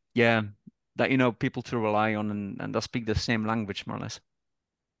yeah, that people to rely on and that speak the same language more or less.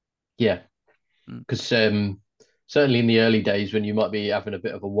 Yeah, Mm. because certainly in the early days when you might be having a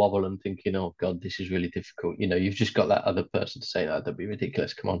bit of a wobble and thinking, "Oh God, this is really difficult," you've just got that other person to say, "That that'd be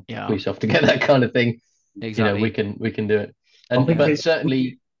ridiculous. Come on, pull Yeah, yourself together," that kind of thing. We exactly. can do it. I And think Yeah. but it's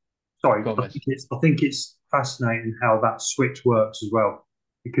certainly, sorry, go on, Wes. I think it's fascinating how that switch works as well.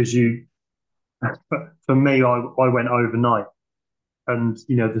 Because for me, I went overnight, and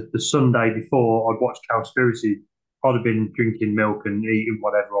the Sunday before I'd watched Cowspiracy, I'd have been drinking milk and eating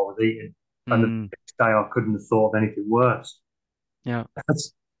whatever I was eating, and the Mm, next day I couldn't have thought of anything worse. yeah.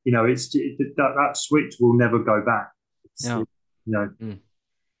 That's that switch will never go back. It's, Yeah. you know, Mm.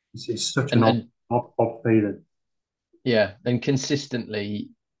 it's such an And odd feeling. yeah, and consistently,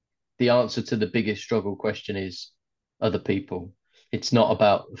 the answer to the biggest struggle question is other people. It's not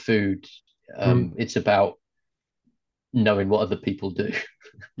about the food. Mm. It's about knowing what other people do.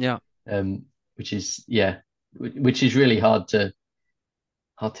 Yeah. Which is yeah, which is really hard to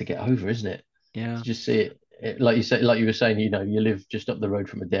get over, isn't it? Yeah. To just see like you said, like you were saying, you live just up the road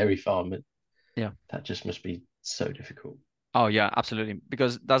from a dairy farm, and Yeah. that just must be so difficult. Oh yeah, absolutely.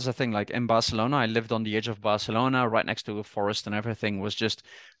 Because that's the thing, like in Barcelona, I lived on the edge of Barcelona, right next to a forest and everything was just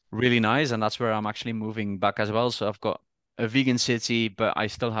really nice. And that's where I'm actually moving back as well. So I've got a vegan city, but I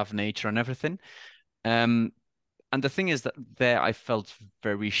still have nature and everything. Um, and the thing is that there I felt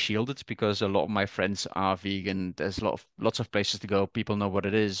very shielded because a lot of my friends are vegan. There's lots of places to go. People know what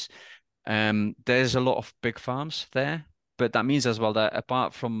it is. There's a lot of pig farms there. But that means as well that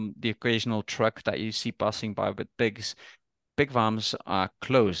apart from the occasional truck that you see passing by with pigs, pig farms are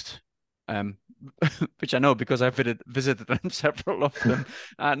closed. Um, which I know because I visited them several of them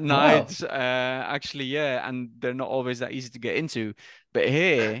at Wow. night. Actually, yeah, and they're not always that easy to get into. But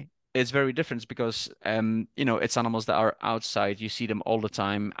here it's very different because it's animals that are outside. You see them all the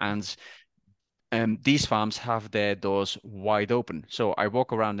time, and these farms have their doors wide open. So I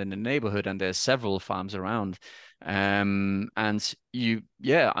walk around in the neighborhood and there's several farms around. And I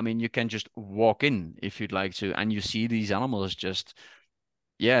mean, you can just walk in if you'd like to, and you see these animals just,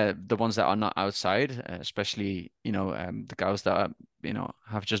 the ones that are not outside, especially, the cows that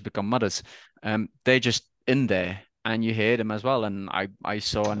have just become mothers, they're just in there and you hear them as well. And I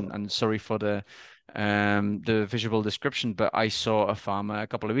saw, and sorry for the visual description, but I saw a farmer a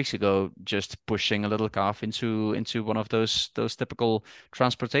couple of weeks ago just pushing a little calf into one of those typical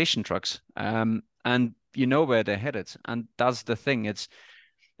transportation trucks. And you know where they're headed, and that's the thing. It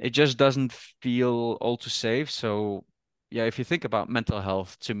just doesn't feel all too safe. So yeah, if you think about mental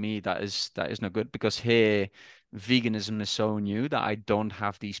health, to me that is no good, because here veganism is so new that I don't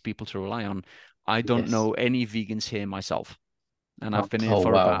have these people to rely on. I don't Yes. know any vegans here myself, and I've been here Oh,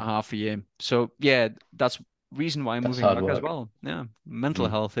 for about wow. half a year. So yeah, that's reason why I'm That's moving hard back as work. well. Yeah, mental Mm.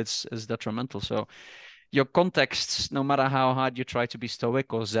 health is detrimental. So your context, no matter how hard you try to be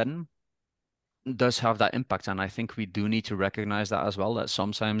stoic or zen, does have that impact. And I think we do need to recognize that as well, that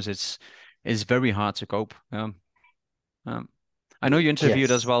sometimes it's very hard to cope. I know you interviewed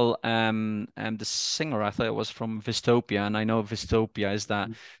as Yes. well, the singer. I thought it was from Vistopia, and I know Vistopia is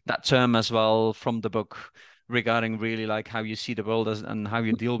that term as well from the book, regarding really like how you see the world and how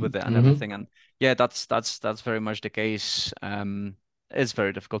you deal with it and Hmm. everything. And yeah, that's very much the case. It's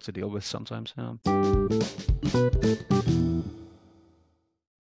very difficult to deal with sometimes.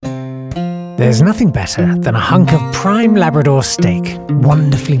 There's nothing better than a hunk of prime Labrador steak,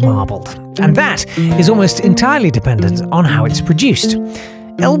 wonderfully marbled. And that is almost entirely dependent on how it's produced.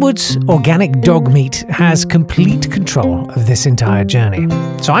 Elwood's Organic Dog Meat has complete control of this entire journey.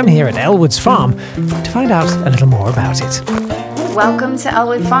 So I'm here at Elwood's farm to find out a little more about it. Welcome to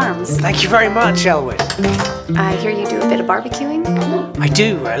Elwood Farms. Thank you very much, Elwood. I hear you do a bit of barbecuing. I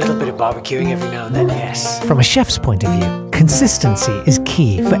do a little bit of barbecuing every now and then, yes. From a chef's point of view, consistency is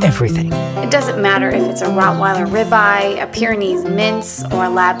key for everything. It doesn't matter if it's a Rottweiler ribeye, a Pyrenees mince, or a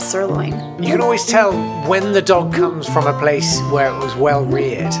Lab sirloin. You can always tell when the dog comes from a place where it was well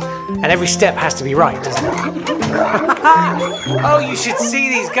reared, and every step has to be right, doesn't it? Oh, you should see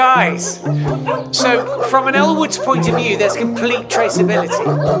these guys. So, from an Elwood's point of view, there's complete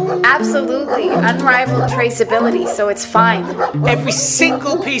traceability. Absolutely, unrivaled traceability, so it's fine. Every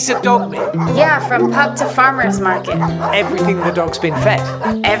single piece of dog meat, Yeah, from pup to farmer's market. everything the dog's been fed,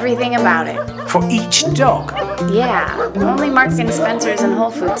 Everything about it. for each dog. Yeah, only Marks and Spencer's and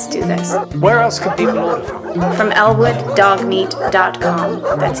Whole Foods do this. Where else can people order from? From elwooddogmeat.com.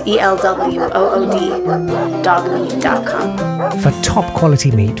 That's ELWOOD dogmeat.com. For top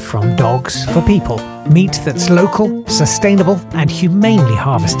quality meat from dogs for people, meat that's local, sustainable, and humanely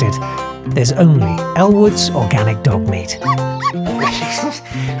harvested, there's only Elwood's Organic Dog Meat.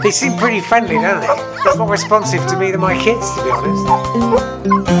 They seem pretty friendly, don't they? It's more responsive to me than my kids, to be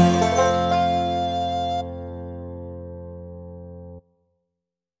honest.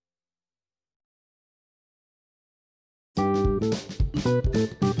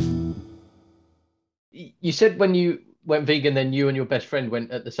 You said when you went vegan, then you and your best friend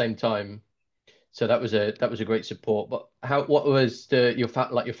went at the same time. So that was a great support. But what was your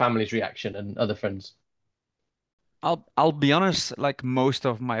family's reaction and other friends? I'll be honest, like most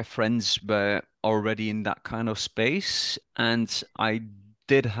of my friends were already in that kind of space, and I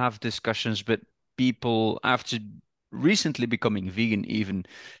did have discussions with people after recently becoming vegan, even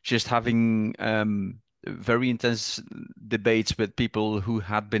just having very intense debates with people who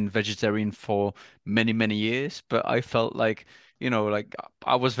had been vegetarian for many, many years. But I felt like, like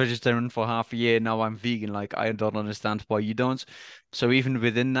I was vegetarian for half a year, now I'm vegan. Like I don't understand why you don't. So even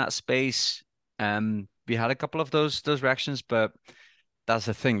within that space, we had a couple of those reactions, but that's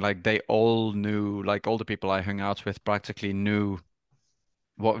the thing. Like they all knew, like all the people I hung out with practically knew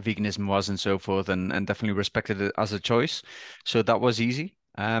what veganism was and so forth, and definitely respected it as a choice. So that was easy.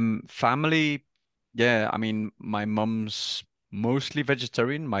 Family, yeah, I mean, my mum's mostly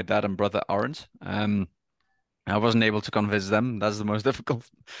vegetarian. My dad and brother aren't. I wasn't able to convince them. That's the most difficult,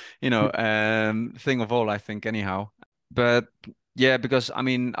 thing of all, I think, anyhow. But yeah, because I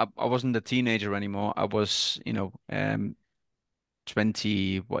mean, I wasn't a teenager anymore. I was,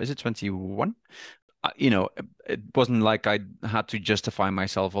 20, what is it, 21? It wasn't like I had to justify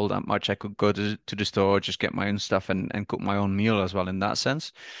myself all that much. I could go to the store, just get my own stuff and cook my own meal as well in that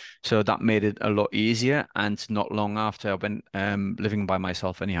sense. So that made it a lot easier. And not long after I went living by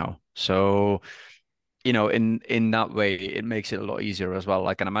myself anyhow. So, in that way, it makes it a lot easier as well.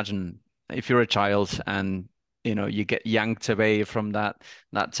 I can imagine if you're a child and you get yanked away from that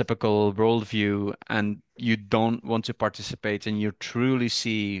typical worldview and you don't want to participate and you truly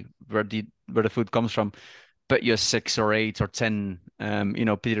see where the food comes from, but you're 6 or 8 or 10.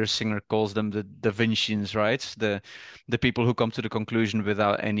 Peter Singer calls them the Da Vincians, right? The people who come to the conclusion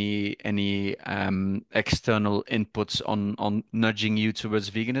without any external inputs on nudging you towards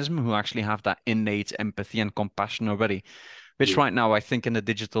veganism, who actually have that innate empathy and compassion already, which right now I think in the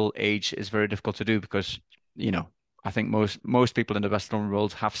digital age is very difficult to do because, I think most people in the Western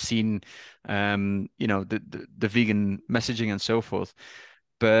world have seen, the vegan messaging and so forth.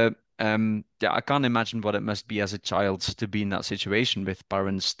 But yeah, I can't imagine what it must be as a child to be in that situation with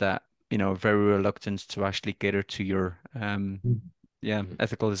parents that, very reluctant to actually cater to your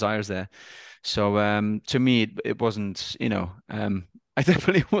ethical desires there. So to me, it wasn't, I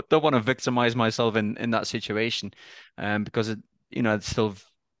definitely don't want to victimize myself in that situation, because it still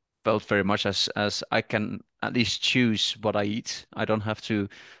felt very much as I can at least choose what I eat. I don't have to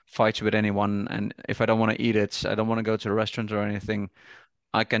fight with anyone, and if I don't want to eat it, I don't want to go to a restaurant or anything.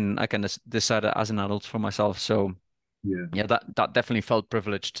 I can decide it as an adult for myself. So yeah, that definitely felt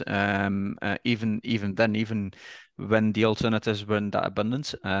privileged. Even then, even when the alternatives weren't that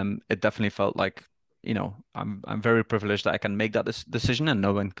abundant, it definitely felt like, I'm very privileged that I can make that decision and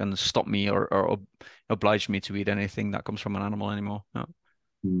no one can stop me or oblige me to eat anything that comes from an animal anymore. No.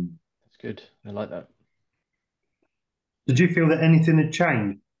 That's good. I like that. Did you feel that anything had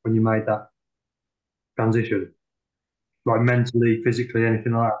changed when you made that transition? Like mentally, physically,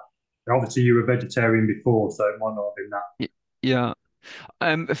 anything like that? Obviously, you were a vegetarian before, so it might not have been that. Yeah.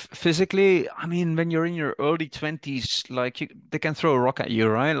 Physically, I mean, when you're in your early 20s, like they can throw a rock at you,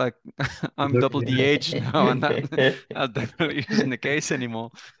 right? Like I'm double the age now, and that definitely isn't the case anymore.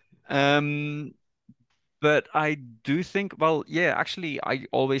 Um, but I do think, well, yeah, actually, I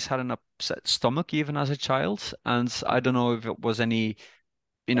always had an upset stomach even as a child, and I don't know if it was any,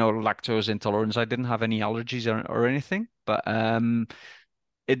 lactose intolerance. I didn't have any allergies or anything, but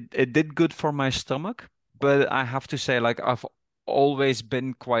it did good for my stomach. But I have to say, like, I've always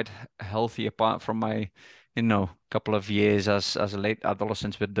been quite healthy apart from my, couple of years as a late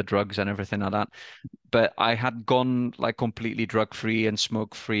adolescent with the drugs and everything like that. But I had gone like completely drug free and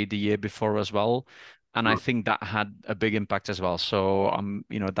smoke free the year before as well. And I think that had a big impact as well. So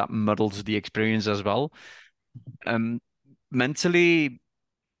that muddles the experience as well. Um, Mentally,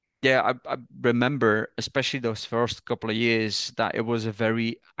 yeah, I remember, especially those first couple of years, that it was a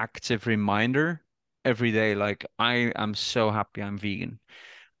very active reminder every day. Like, I am so happy I'm vegan.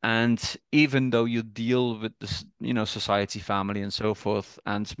 And even though you deal with this, society, family, and so forth,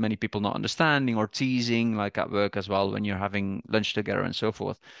 and many people not understanding or teasing, like at work as well, when you're having lunch together and so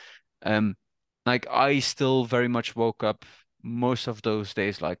forth, um, like I still very much woke up most of those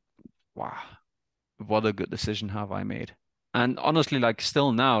days like, wow, what a good decision have I made. And honestly, like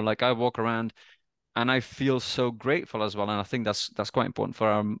still now, like I walk around and I feel so grateful as well. And I think that's quite important for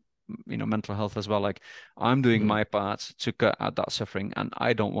our, mental health as well. Like I'm doing my part to cut out that suffering, and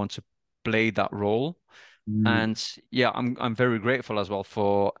I don't want to play that role. And yeah, I'm very grateful as well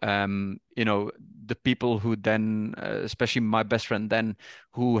for the people who then, especially my best friend then,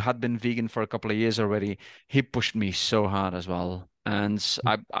 who had been vegan for a couple of years already. He pushed me so hard as well. And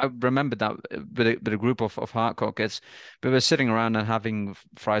I remember that with a group of hardcore kids, we were sitting around and having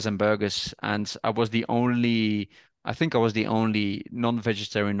fries and burgers, and I think I was the only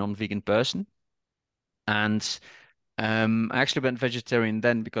non-vegetarian, non-vegan person. And I actually went vegetarian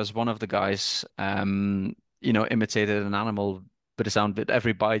then because one of the guys, imitated an animal with the sound with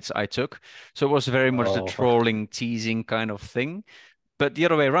every bite I took. So it was very much the Oh, trolling, teasing kind of thing. But the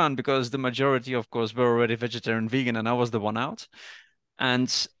other way around, because the majority, of course, were already vegetarian, vegan, and I was the one out. And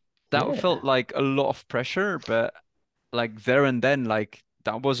that yeah. felt like a lot of pressure, but like there and then, like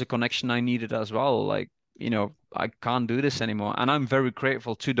that was a connection I needed as well. Like, I can't do this anymore. And I'm very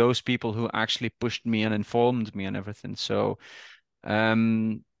grateful to those people who actually pushed me and informed me and everything. So,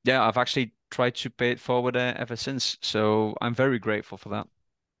 yeah, I've actually tried to pay it forward ever since. So I'm very grateful for that.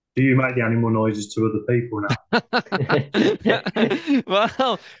 Do you make the animal noises to other people now?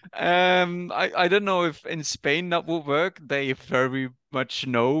 Well, I don't know if in Spain that would work. They very much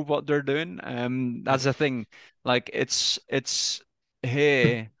know what they're doing. That's the thing. Like it's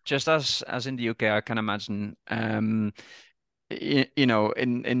here, just as in the UK, I can imagine. In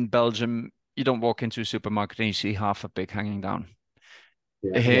Belgium, you don't walk into a supermarket and you see half a pig hanging down.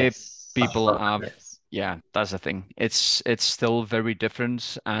 Yeah. Here, Yes. people have, Yes. yeah, that's the thing. It's still very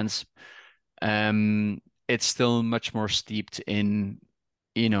different, and it's still much more steeped in,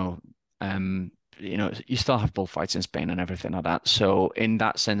 you know, you still have bullfights in Spain and everything like that. So in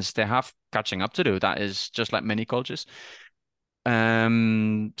that sense, they have catching up to do. That is just like many cultures.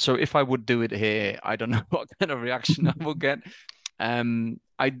 So if I would do it here, I don't know what kind of reaction I will get.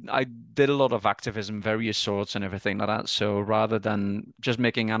 I did a lot of activism, various sorts and everything like that. So rather than just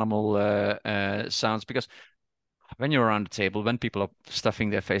making animal sounds, because when you're around the table, when people are stuffing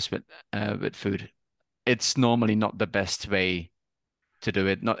their face with food, it's normally not the best way to do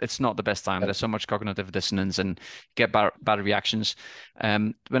it. It's not the best time. Yep. There's so much cognitive dissonance and get bad reactions.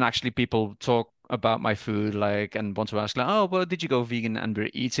 When actually people talk about my food, like, and want to ask, like, oh, well, did you go vegan and we're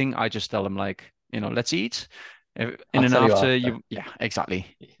eating? I just tell them, like, let's eat. In I'll and tell you after after. yeah, exactly.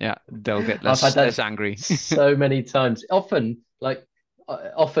 Yeah, they'll get I've had less that angry. so many times. Often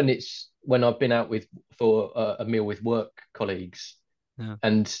it's when I've been out for a meal with work colleagues, Yeah.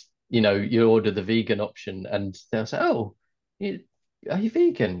 and you order the vegan option, and they'll say, "Oh, are you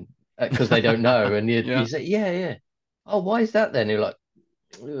vegan?" Because they don't know, and you Yeah. say, "Yeah, yeah." Oh, why is that then? You're like,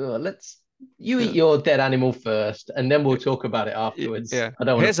 you eat Yeah. your dead animal first, and then we'll talk about it afterwards. Yeah. I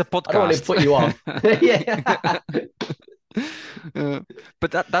don't want Here's a to. I don't want to podcast. put you off. Yeah.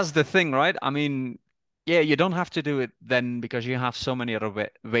 But that's the thing, right? I mean, yeah, you don't have to do it then because you have so many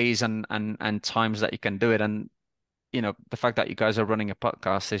other ways and times that you can do it. And the fact that you guys are running a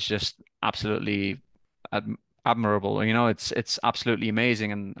podcast is just absolutely admirable. It's absolutely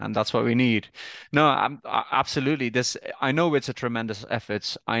amazing, and that's what we need. No, absolutely. I know it's a tremendous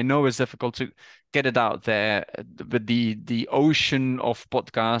effort. I know it's difficult to get it out there with the ocean of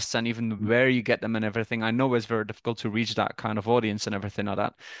podcasts and even where you get them and everything. I know it's very difficult to reach that kind of audience and everything like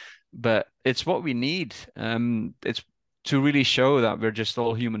that. But it's what we need. It's to really show that we're just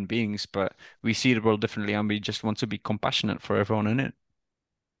all human beings, but we see the world differently, and we just want to be compassionate for everyone in it.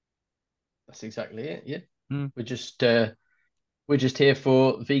 That's exactly it. Yeah. Mm. We're just here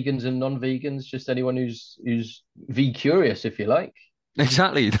for vegans and non-vegans, just anyone who's curious, if you like.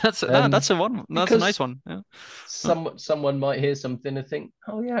 Exactly. That's a one. That's a nice Because one. Yeah. someone might hear something and think,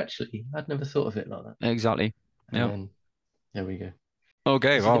 "Oh yeah, actually, I'd never thought of it like that." Exactly. And Yeah. then there we go. Okay.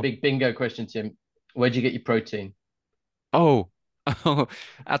 This is the Well. big bingo question, Tim. Where'd you get your protein? Oh. Oh,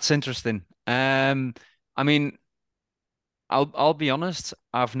 that's interesting. I mean, I'll be honest,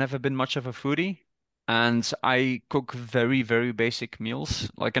 I've never been much of a foodie, and I cook very, very basic meals.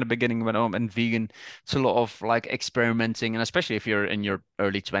 Like in the beginning when I'm vegan, it's a lot of like experimenting, and especially if you're in your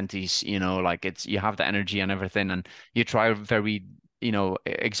early 20s, like you have the energy and everything, and you try very,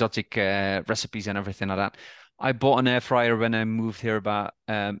 exotic recipes and everything like that. I bought an air fryer when I moved here about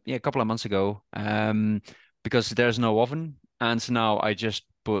a couple of months ago, because there's no oven, and so now I just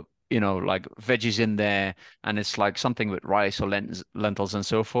put like veggies in there, and it's like something with rice or lentils and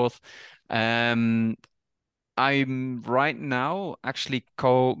so forth. Um, I'm right now actually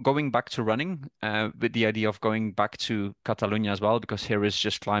going back to running, with the idea of going back to Catalonia as well, because here is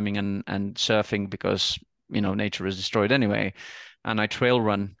just climbing and surfing because nature is destroyed anyway, and I trail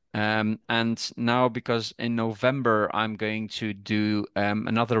run. And now because in November I'm going to do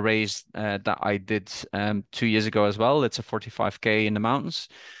another race that I did 2 years ago as well. It's a 45K in the mountains.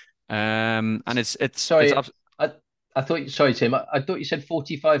 And Sorry, I thought. Sorry, Tim. I thought you said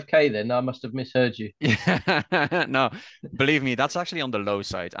 45K. Then I must have misheard you. Yeah, no, believe me, that's actually on the low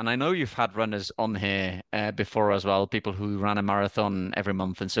side. And I know you've had runners on here before as well, people who ran a marathon every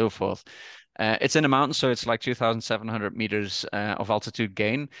month and so forth. It's in the mountains, so it's like 2,700 meters of altitude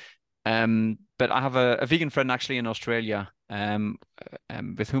gain. But I have a vegan friend actually in Australia,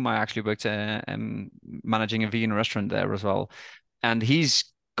 with whom I actually worked managing a vegan restaurant there as well. And he's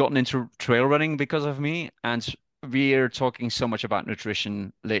gotten into trail running because of me, and we're talking so much about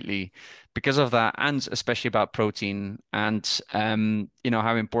nutrition lately because of that, and especially about protein and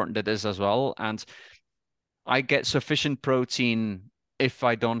how important it is as well. And I get sufficient protein if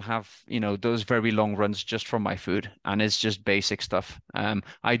I don't have, those very long runs just from my food, and it's just basic stuff.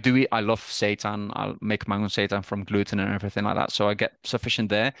 I do eat, I love seitan. I'll make my own seitan from gluten and everything like that, so I get sufficient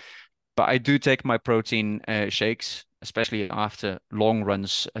there. But I do take my protein shakes, especially after long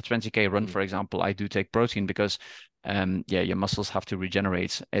runs, a 20K run, for example. I do take protein because, your muscles have to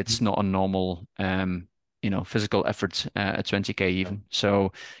regenerate. It's not a normal, physical effort at 20K even.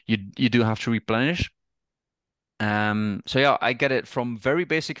 So you do have to replenish. So yeah, I get it from very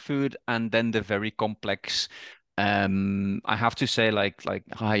basic food and then the very complex. I have to say like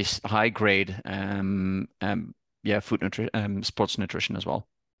high grade, sports nutrition as well.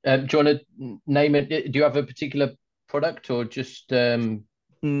 Do you want to name it? Do you have a particular product or just Now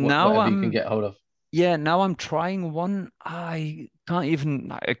whatever you can get hold of? now I'm trying one. I can't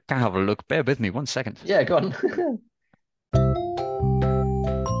have a look. Bear with me 1 second. Yeah, go on.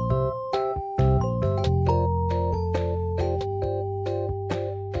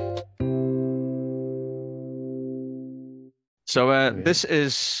 So this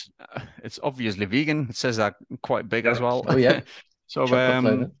is it's obviously vegan. It says that quite big as well. Oh yeah. So chocolate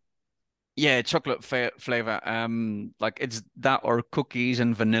flavor. yeah, chocolate flavor. Like it's that or cookies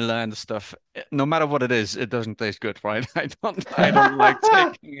and vanilla and stuff. No matter what it is, it doesn't taste good, right? I don't like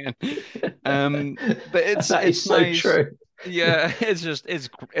taking it. But That is it's so nice. true. Yeah,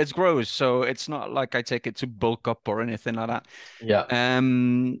 it's gross. So it's not like I take it to bulk up or anything like that. Yeah.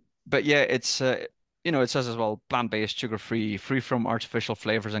 But yeah, it's it says as well, plant-based, sugar-free, free from artificial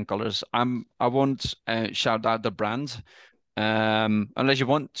flavors and colors. I won't shout out the brand. Unless you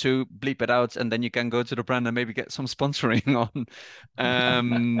want to bleep it out, and then you can go to the brand and maybe get some sponsoring on.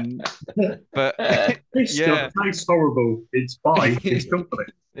 But This stuff yeah. tastes horrible. It's by this company.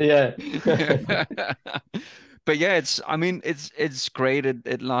 Yeah. But yeah, I mean, it's great.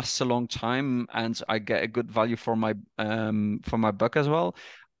 It lasts a long time, and I get a good value for my buck as well.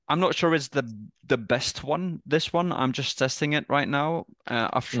 I'm not sure it's the best one. This one, I'm just testing it right now.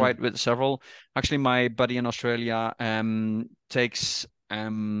 I've tried with several. Actually, my buddy in Australia takes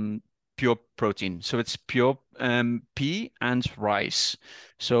pure protein, so it's pure pea and rice.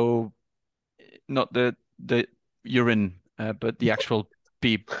 So not the urine, but the actual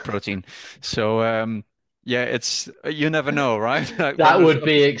pea protein. So yeah, it's you never know, right? Like That would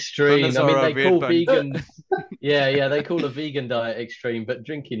be extreme. runners I are mean, a they weird call bunch. vegans, yeah, they call a vegan diet extreme, but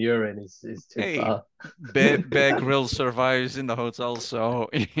drinking urine is too Hey, far. Bear Grylls survives in the hotel, so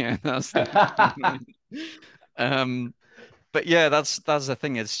yeah, that's the um but yeah, that's the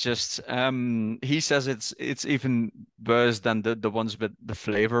thing. It's just he says it's even worse than the ones with the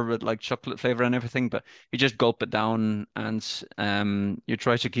flavor, with like chocolate flavor and everything, but you just gulp it down and you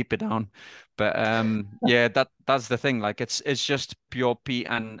try to keep it down. But yeah, that's the thing. Like it's just pure pea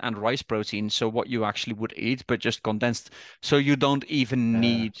and rice protein, so what you actually would eat, but just condensed. So you don't even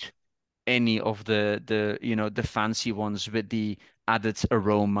need any of the fancy ones with the added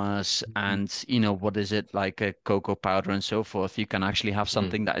aromas and what is it, like a cocoa powder and so forth. You can actually have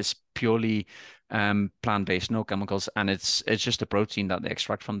something that is purely plant-based, no chemicals, and it's just a protein that they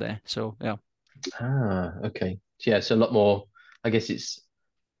extract from there. So yeah. Okay. Yeah, it's a lot more, I guess it's,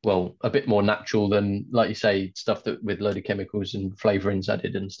 well, a bit more natural than, like you say, stuff that with load of chemicals and flavorings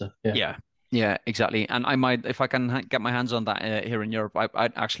added and stuff. Yeah. Yeah. Yeah, exactly. And I might, if I can get my hands on that here in Europe,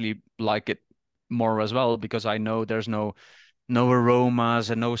 I'd actually like it more as well, because I know there's no aromas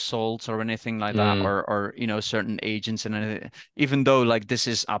and no salts or anything like that, Mm. or certain agents and anything. Even though like this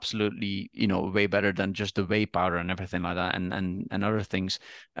is absolutely way better than just the whey powder and everything like that, and other things.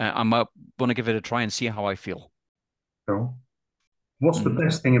 I might want to give it a try and see how I feel. So, what's the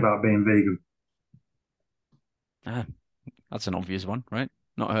best thing about being vegan? That's an obvious one, right?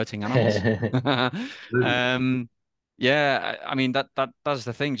 Not hurting animals. Yeah, I mean that's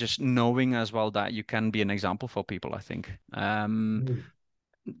the thing. Just knowing as well that you can be an example for people, I think. I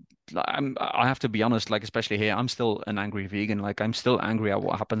have to be honest, like especially here, I'm still an angry vegan. Like I'm still angry at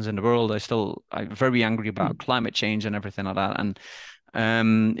what happens in the world. I'm very angry about climate change and everything like that, and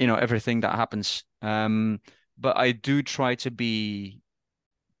everything that happens. But I do try to be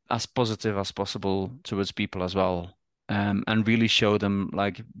as positive as possible towards people as well, and really show them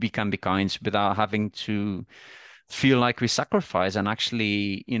like we can be kind without having to feel like we sacrifice, and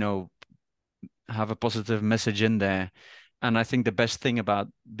actually, have a positive message in there. And I think the best thing about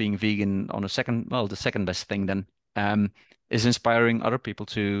being vegan on the second best thing then, is inspiring other people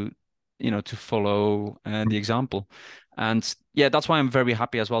to follow the example. And yeah, that's why I'm very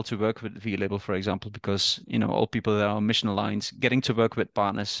happy as well to work with V-Label, for example, because, all people that are on mission lines, getting to work with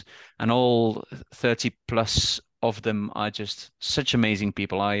partners, and all 30 plus of them are just such amazing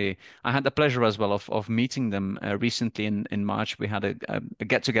people. I had the pleasure as well of meeting them recently in March. We had a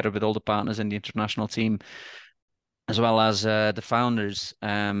get together with all the partners in the international team, as well as the founders.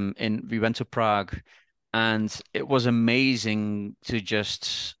 We went to Prague, and it was amazing to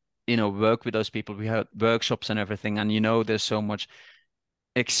just work with those people. We had workshops and everything, and there's so much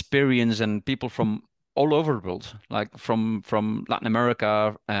experience and people from all over the world, like from Latin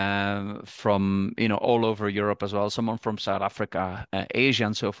America, from all over Europe as well. Someone from South Africa, Asia,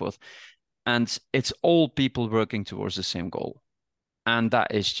 and so forth. And it's all people working towards the same goal. And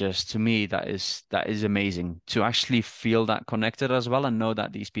that is just, to me, that is amazing to actually feel that connected as well, and know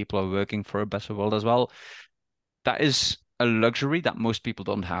that these people are working for a better world as well. That is a luxury that most people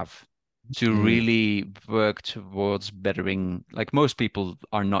don't have, to really work towards bettering. Like most people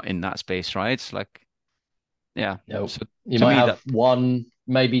are not in that space, right? Like, yeah. No. So You to might me, have one,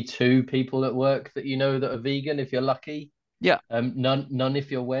 maybe two people at work that that are vegan if you're lucky. yeah. None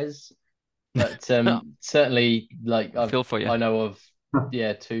if you're Wes. But certainly, like Feel for you. I know of,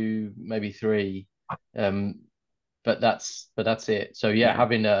 yeah, two, maybe three. But that's it. So yeah, Yeah.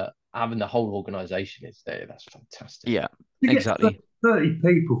 having having the whole organization is there. That's fantastic. Yeah, To get exactly. 30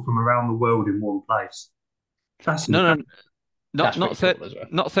 people from around the world in one place. That's No, no, That's not pretty cool as well.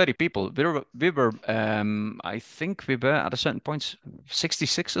 not 30 people. We were I think we were at a certain point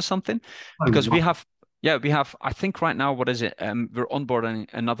 66 or something, because we have I think right now, what is it? We're onboarding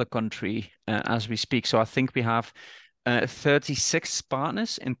another country as we speak. So I think we have 36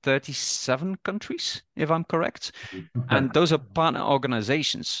 partners in 37 countries, if I'm correct. And those are partner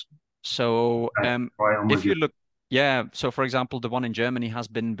organizations. So right, I'm if with you you. look, yeah, so for example, the one in Germany has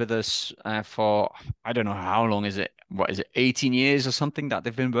been with us for, I don't know how long is it? What is it, 18 years or something that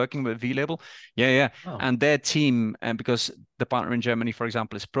they've been working with VLabel? Yeah, yeah. Oh. And their team, because the partner in Germany, for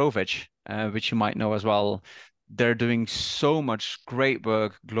example, is Proveg, which you might know as well. They're doing so much great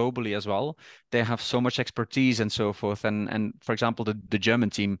work globally as well. They have so much expertise and so forth. And for example, the German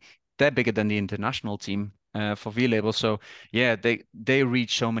team, they're bigger than the international team for VLabel. So yeah, they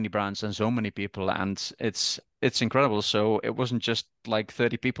reach so many brands and so many people, and it's incredible. So it wasn't just like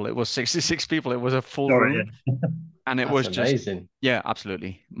 30 people; it was 66 people. It was a full Sorry, room, and it That's was just, amazing. yeah,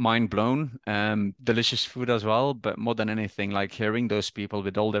 absolutely mind blown. Delicious food as well, but more than anything, like hearing those people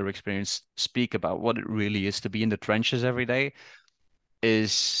with all their experience speak about what it really is to be in the trenches every day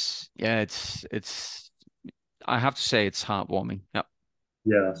is, yeah, it's. I have to say, it's heartwarming. Yeah.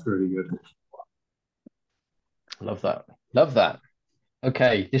 yeah, that's really good. Love that. Love that.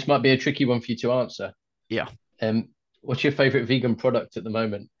 Okay, this might be a tricky one for you to answer. Yeah. What's your favorite vegan product at the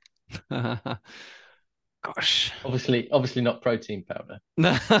moment? Gosh. Obviously not protein powder.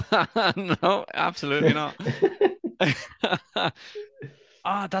 No, absolutely not.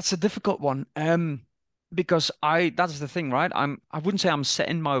 That's a difficult one. Because that's the thing, right? I wouldn't say I'm set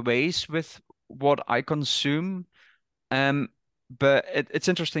in my ways with what I consume. Um, but it's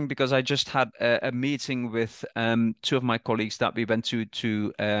interesting because I just had a meeting with two of my colleagues that we went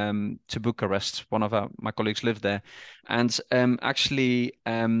to Bucharest. One of my colleagues lived there, and actually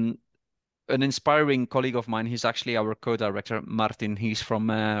an inspiring colleague of mine. He's actually our co-director, Martin. He's from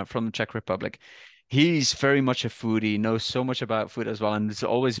the Czech Republic. He's very much a foodie, knows so much about food as well, and is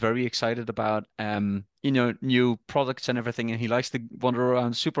always very excited about new products and everything. And he likes to wander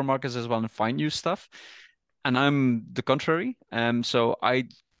around supermarkets as well and find new stuff. And I'm the contrary. So I'm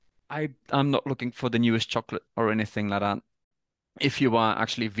not looking for the newest chocolate or anything like that. If you are,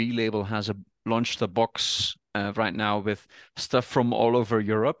 actually, VLabel has launched a box right now with stuff from all over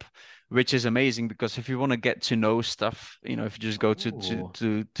Europe, which is amazing, because if you want to get to know stuff, if you just go to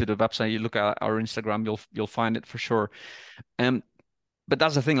the website, you look at our Instagram, you'll find it for sure. But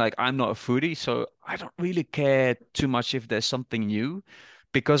that's the thing, like, I'm not a foodie, so I don't really care too much if there's something new,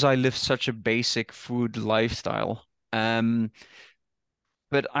 because I live such a basic food lifestyle. But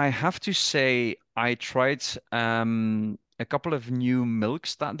I have to say, I tried a couple of new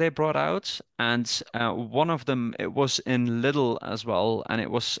milks that they brought out, and one of them, it was in Lidl as well, and it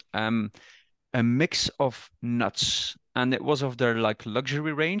was a mix of nuts, and it was of their like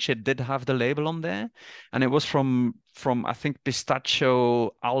luxury range. It did have the label on there, and it was from I think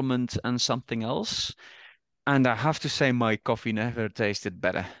pistachio, almond, and something else. And I have to say, my coffee never tasted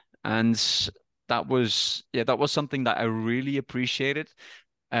better. And that was something that I really appreciated.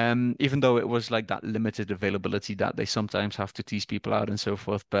 Even though it was like that limited availability that they sometimes have to tease people out and so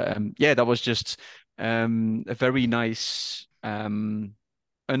forth. But yeah, that was just a very nice an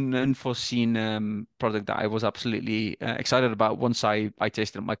unforeseen product that I was absolutely excited about once I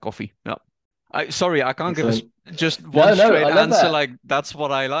tasted my coffee. Yeah. Sorry, I can't give us Excellent. just No, one no, straight I love answer that. like that's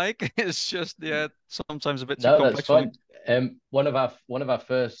what I like. It's just, yeah, sometimes a bit too No, that's complex for me. fine. One of our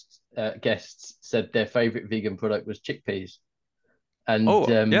first guests said their favorite vegan product was chickpeas, and Oh,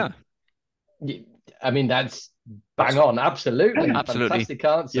 yeah, I mean that's bang abs on, absolutely absolutely. fantastic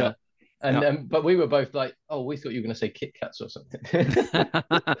Yeah, answer. And yeah. but we were both like, oh, we thought you were going to say Kit Kats or something.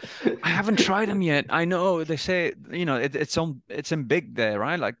 I haven't tried them yet. I know they say, it's in big there,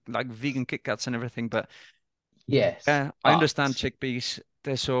 right? Like vegan Kit Kats and everything. But Yes, yeah, I but understand chickpeas.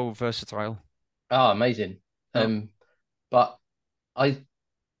 They're so versatile. amazing. Yeah. But I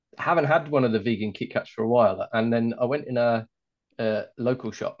haven't had one of the vegan Kit Kats for a while, and then I went in a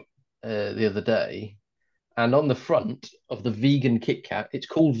local shop the other day, and on the front of the vegan Kit Kat, it's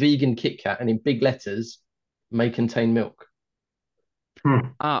called vegan Kit Kat, and in big letters, may contain milk.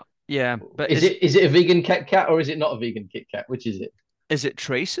 Yeah, but Is it a vegan Kit Kat or is it not a vegan Kit Kat? Which is it? is it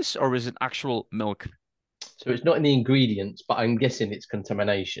traces or is it actual milk? So it's not in the ingredients, but I'm guessing it's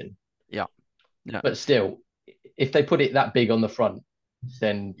contamination. Yeah, yeah, But still, if they put it that big on the front,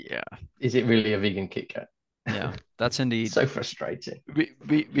 then yeah. is it really a vegan Kit Kat? Yeah, that's indeed. So frustrating.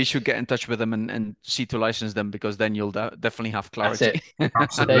 We should get in touch with them and see to license them, because then you'll definitely have That's clarity. it.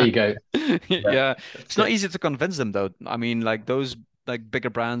 Absolutely. There you go. Yeah, it's That's not it. easy to convince them though. I mean, like those like bigger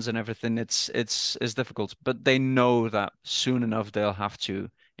brands and everything, it's difficult, but they know that soon enough they'll have to,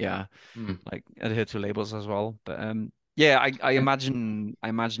 yeah, Mm. like adhere to labels as well. But yeah, I And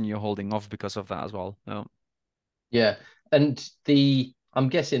imagine you're holding off because of that as well. No. yeah, and I'm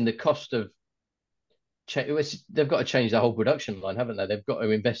guessing the cost of they've got to change the whole production line, haven't they? They've got to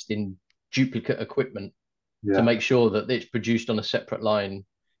invest in duplicate equipment to Yeah. make sure that it's produced on a separate line,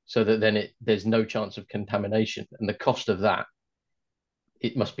 so that then there's no chance of contamination. And the cost of that,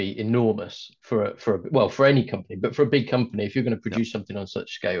 it must be enormous for any company, but for a big company, if you're going to Yep. produce something on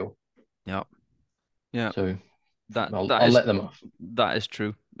such scale. Yeah. Yeah. So That that I'll is let them off. that is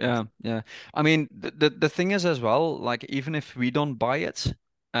true. Yeah, yeah. I mean, the thing is as well, like even if we don't buy it,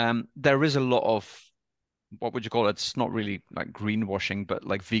 there is a lot of what would you call it? It's not really like greenwashing, but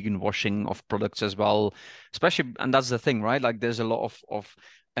like vegan washing of products as well. Especially, and that's the thing, right? Like there's a lot of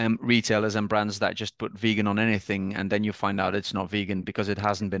retailers and brands that just put vegan on anything, and then you find out it's not vegan because it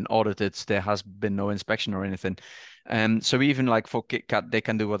hasn't been audited. There has been no inspection or anything. So even like for Kit Kat, they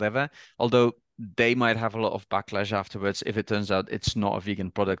can do whatever. Although they might have a lot of backlash afterwards if it turns out it's not a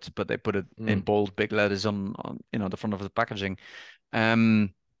vegan product, but they put it in Mm. bold big letters on the front of the packaging.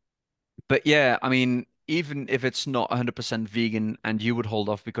 Um, but yeah, I mean, even if it's not 100% vegan and you would hold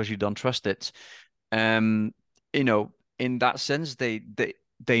off because you don't trust it, um, in that sense,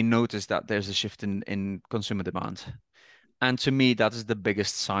 they notice that there's a shift in consumer demand. And to me, that is the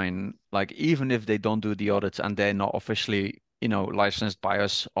biggest sign. Like, even if they don't do the audit and they're not officially, licensed by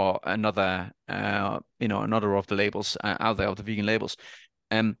us or another of the labels out there of the vegan labels,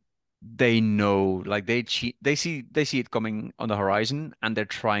 um, they know, like they see it coming on the horizon, and they're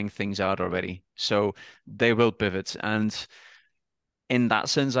trying things out already. So they will pivot. And in that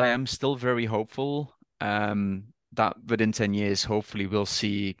sense, I am still very hopeful, that within 10 years, hopefully we'll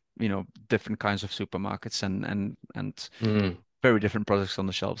see, different kinds of supermarkets and Mm. very different products on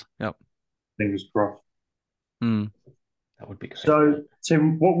the shelves. Yep. Fingers crossed. Mm. That would be great. So,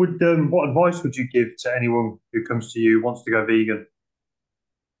 Tim, what advice would you give to anyone who comes to you wants to go vegan?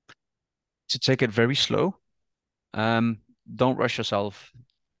 To take it very slow. Don't rush yourself.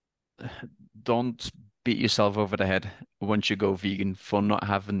 Don't beat yourself over the head once you go vegan for not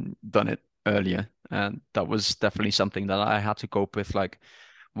having done it earlier. And that was definitely something that I had to cope with. Like,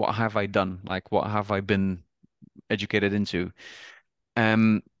 what have I done? Like, what have I been educated into?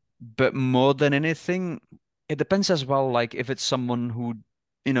 But more than anything, it depends as well. Like, if it's someone who,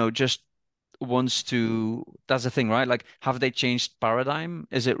 just wants to, that's the thing, right? Like, have they changed paradigm?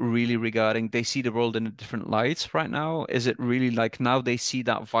 Is it really regarding they see the world in a different light right now? Is it really like now they see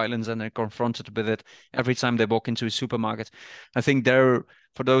that violence and they're confronted with it every time they walk into a supermarket? I think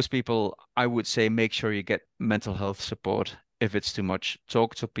for those people, I would say make sure you get mental health support if it's too much.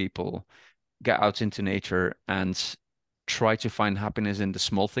 Talk to people, get out into nature, and try to find happiness in the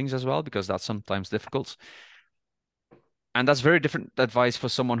small things as well, because that's sometimes difficult. And that's very different advice for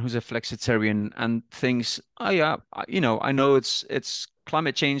someone who's a flexitarian and thinks, oh yeah, I know it's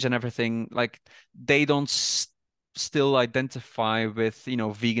climate change and everything. Like they don't still identify with,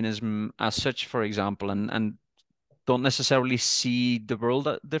 veganism as such, for example, and don't necessarily see the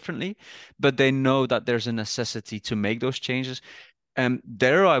world differently, but they know that there's a necessity to make those changes.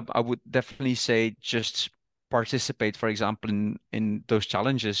 There, I would definitely say just participate, for example, in those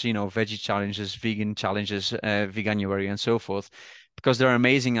challenges, veggie challenges, vegan challenges, Veganuary, and so forth, because they're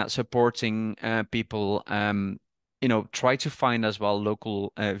amazing at supporting people. Try to find as well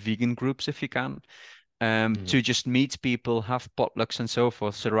local vegan groups if you can, Mm. to just meet people, have potlucks, and so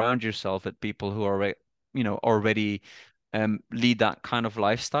forth. Surround yourself with people who are, already lead that kind of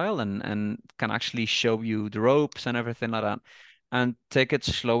lifestyle and can actually show you the ropes and everything like that, and take it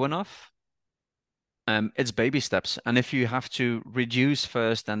slow enough. It's baby steps. And if you have to reduce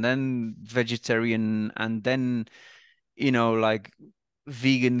first and then vegetarian and then, like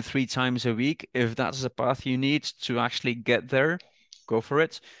vegan 3 times a week, if that's the path you need to actually get there, go for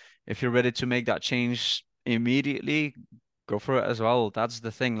it. If you're ready to make that change immediately, go for it as well. That's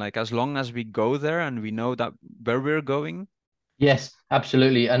the thing. Like, as long as we go there and we know that where we're going. Yes,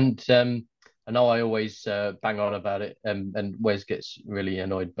 absolutely. And I know I always bang on about it, and Wes gets really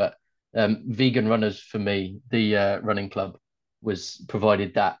annoyed, but vegan runners for me, the running club was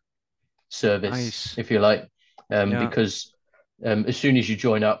provided that service, Nice. if you like, Yeah. because as soon as you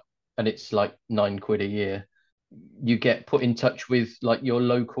join up, and it's like £9 a year, you get put in touch with like your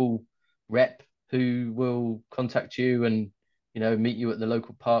local rep who will contact you and meet you at the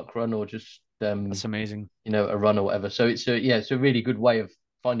local park run or just That's amazing. a run or whatever. So it's a really good way of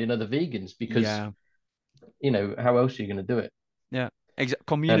finding other vegans because Yeah. how else are you going to do it? Yeah.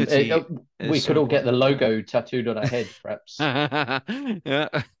 Community is We so could all get the important. logo tattooed on our head, perhaps. Yeah.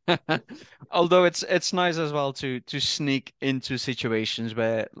 Although it's nice as well to sneak into situations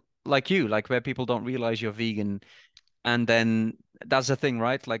where where people don't realize you're vegan, and then that's the thing,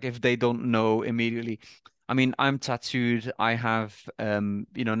 right? Like if they don't know immediately. I mean, I'm tattooed. I have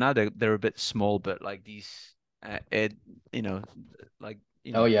now they're a bit small, but like these you know like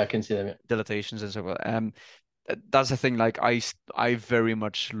Oh yeah, I can see them. dilatations and so forth. That's the thing. Like I very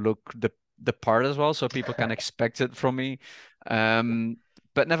much look the part as well, so people can expect it from me. Um,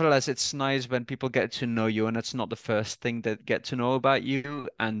 but nevertheless, it's nice when people get to know you, and it's not the first thing that get to know about you,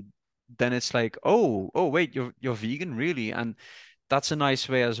 and then it's like, oh, wait, you're vegan, really? And that's a nice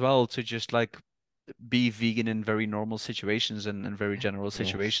way as well to just like be vegan in very normal situations and very general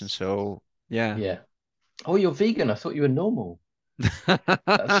situations. Yes. So yeah. Yeah. Oh, you're vegan. I thought you were normal.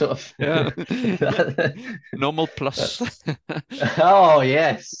 That sort of. Yeah. that, Normal plus. oh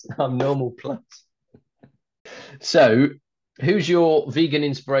yes, I'm normal plus. So, who's your vegan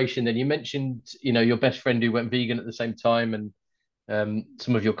inspiration then? You mentioned, your best friend who went vegan at the same time and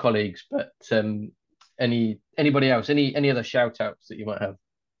some of your colleagues, but anybody else? Any other shout outs that you might have?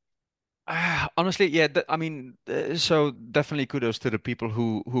 Honestly, yeah. I mean, so definitely kudos to the people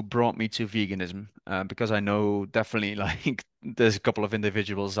who brought me to veganism, because I know definitely like there's a couple of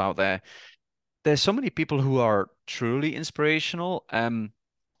individuals out there. There's so many people who are truly inspirational.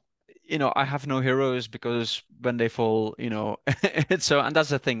 I have no heroes because when they fall, it's so, and that's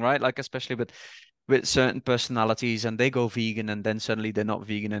the thing, right? Like especially with certain personalities, and they go vegan, and then suddenly they're not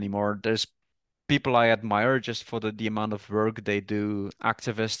vegan anymore. There's people I admire just for the amount of work they do,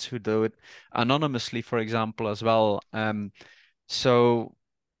 activists who do it anonymously, for example, as well. So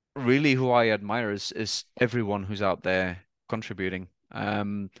really who I admire is everyone who's out there contributing.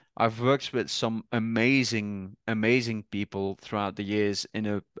 I've worked with some amazing, amazing people throughout the years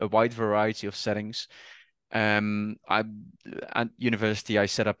in a wide variety of settings. I At university I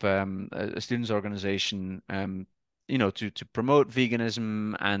set up a students organization, to promote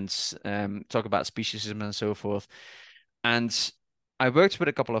veganism and talk about speciesism and so forth. And I worked with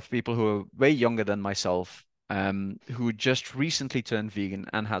a couple of people who are way younger than myself, who just recently turned vegan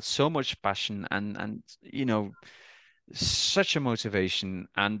and had so much passion and such a motivation.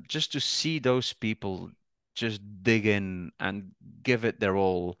 And just to see those people just dig in and give it their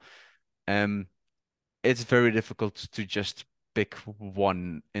all, um, it's very difficult to just pick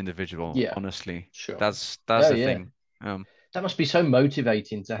one individual, Yeah, honestly. sure. That's Oh the yeah, thing. Um, that must be so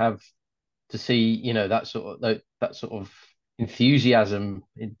motivating to see, that sort of enthusiasm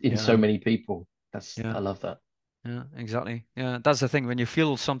in so yeah, many people. yeah. I love that. Yeah, exactly. Yeah, that's the thing. When you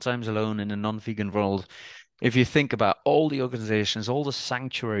feel sometimes alone in a non-vegan world, if you think about all the organizations, all the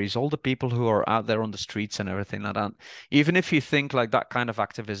sanctuaries, all the people who are out there on the streets and everything like that, even if you think like that kind of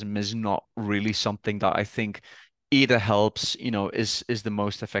activism is not really something that I think either helps, is the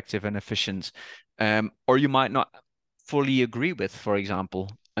most effective and efficient, or you might not fully agree with, for example,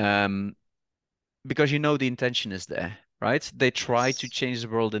 because the intention is there, right? They try to Yes. change the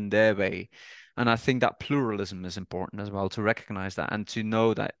world in their way. And I think that pluralism is important as well, to recognize that and to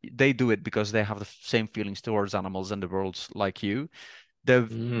know that they do it because they have the same feelings towards animals and the world like you. The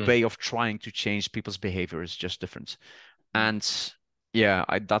Mm. way of trying to change people's behavior is just different. And yeah,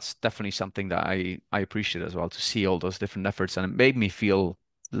 that's definitely something that I appreciate as well, to see all those different efforts. And it made me feel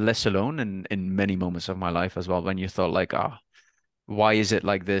less alone in many moments of my life as well, when you thought like, why is it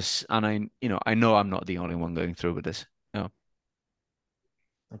like this? And I know I'm not the only one going through with this. No.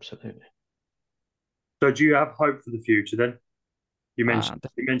 Absolutely. So, do you have hope for the future then? You Uh, mentioned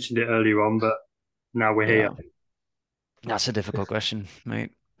you mentioned it earlier on, but now we're here. yeah, that's a difficult question,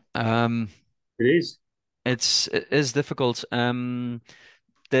 mate. Um, It is. it is difficult.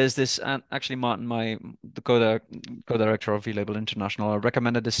 There's this, actually, Martin, the co-director of V-Label International,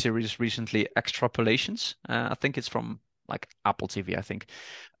 recommended this series recently, Extrapolations. I think it's from like Apple TV, I think,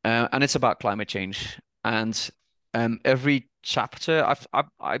 and it's about climate change. And every chapter,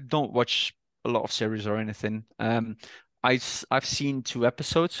 I don't watch a lot of series or anything. I've seen 2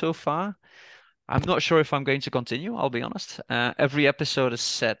 episodes so far. I'm not sure if I'm going to continue, I'll be honest. Every episode is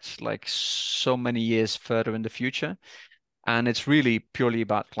set like so many years further in the future, and it's really purely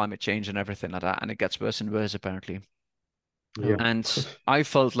about climate change and everything like that, and it gets worse and worse apparently. Yeah. Oh. And I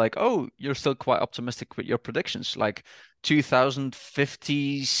felt like, oh, you're still quite optimistic with your predictions, like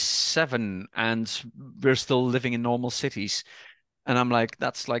 2057, and we're still living in normal cities. And I'm like,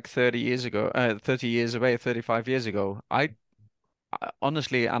 that's like 30 years ago, 30 years away, 35 years ago.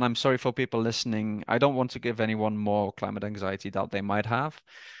 honestly, and I'm sorry for people listening, I don't want to give anyone more climate anxiety that they might have.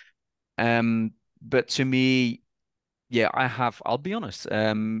 But to me, yeah, I'll be honest.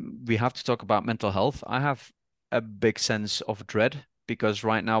 We have to talk about mental health. I have a big sense of dread because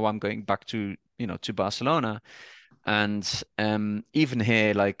right now I'm going back to, to Barcelona. And even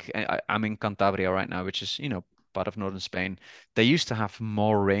here, like I'm in Cantabria right now, which is, part of northern Spain. They used to have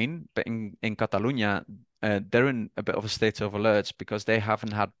more rain, but in Catalonia, they're in a bit of a state of alert because they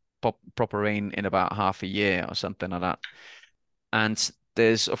haven't had proper rain in about half a year or something like that. And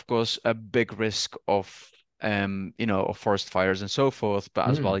there's, of course, a big risk of forest fires and so forth, but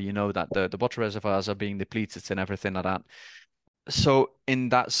as well, that the water reservoirs are being depleted and everything like that. So in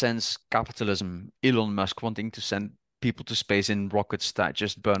that sense, capitalism, Elon Musk wanting to send people to space in rockets that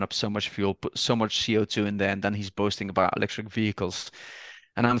just burn up so much fuel, put so much CO2 in there, and then he's boasting about electric vehicles.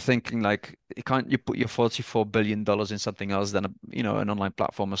 And I'm thinking like, can't you put your $44 billion in something else than an online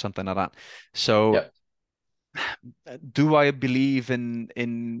platform or something like that? So Yep. do I believe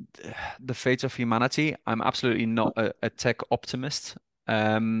in the fate of humanity? I'm absolutely not a tech optimist.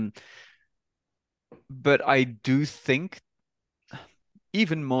 But I do think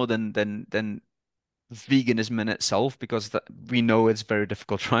even more than veganism in itself, because we know it's very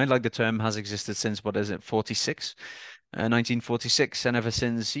difficult, right? Like the term has existed since, what is it, 1946, and ever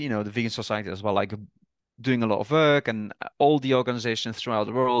since, the vegan society as well, like doing a lot of work and all the organizations throughout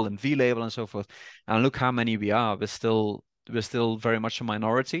the world and V-Label and so forth. And look how many we are. We're still very much a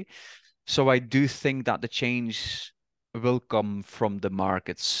minority. So I do think that the change will come from the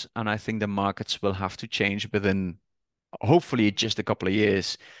markets, and I think the markets will have to change within hopefully just a couple of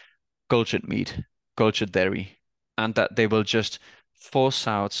years. Cultured meat, cultured dairy, and that they will just force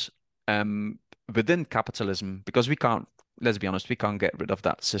out um, within capitalism, because we can't, let's be honest, we can't get rid of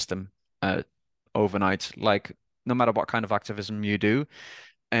that system uh, overnight. Like no matter what kind of activism you do,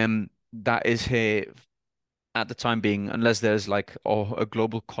 that is here at the time being, unless there's like a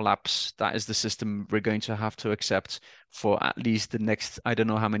global collapse, that is the system we're going to have to accept for at least the next, I don't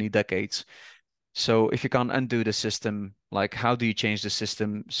know how many decades. So if you can't undo the system, like how do you change the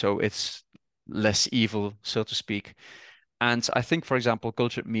system so it's less evil, so to speak? And I think, for example,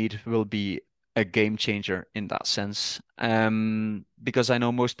 cultured meat will be a game changer in that sense. Because I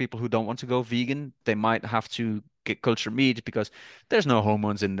know most people who don't want to go vegan, they might have to get cultured meat because there's no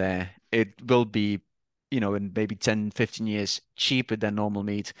hormones in there. It will be, in maybe 10, 15 years cheaper than normal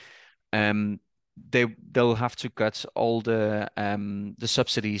meat. Um, they'll have to cut all the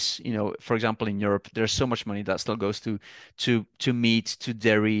subsidies. For example, in Europe, there's so much money that still goes to meat, to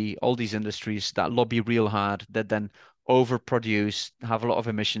dairy, all these industries that lobby real hard, that then overproduce, have a lot of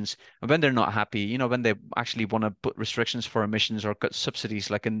emissions. And when they're not happy, when they actually want to put restrictions for emissions or cut subsidies,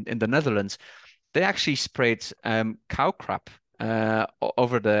 like in the Netherlands, they actually sprayed cow crap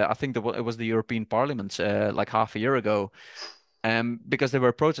over I think it was the European Parliament like half a year ago, because they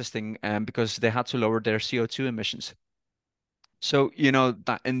were protesting because they had to lower their CO2 emissions. So,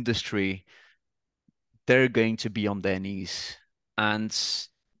 that industry, they're going to be on their knees. And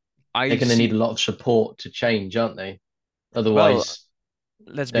They're I going to need a see, lot of support to change, aren't they? well, Otherwise,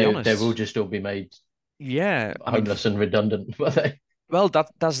 let's be they will honest. just all be made Yeah, I mean, homeless and redundant, were they? well,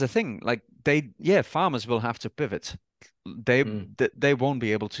 that's the thing. Like yeah, farmers will have to pivot. They Mm. they won't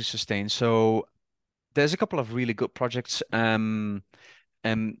be able to sustain. So there's a couple of really good projects.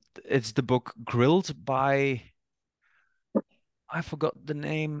 It's the book Grilled by, I forgot the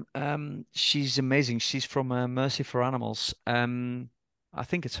name. She's amazing. She's from Mercy for Animals. I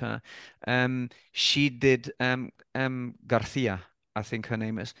think it's her. She did Garcia, I think her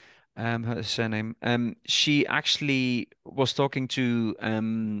name is. Her surname. She actually was talking to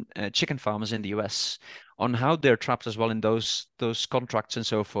chicken farmers in the US on how they're trapped as well in those contracts and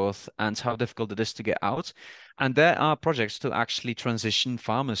so forth, and how difficult it is to get out. And there are projects to actually transition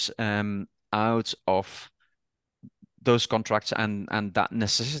farmers out of those contracts and that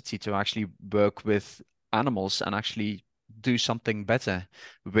necessity to actually work with animals and actually do something better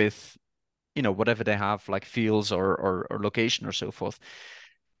with whatever they have, like fields or location or so forth.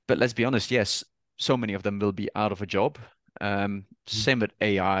 But let's be honest, yes, so many of them will be out of a job. Same with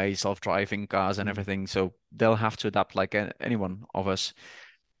AI, self-driving cars and everything, so they'll have to adapt like any one of us.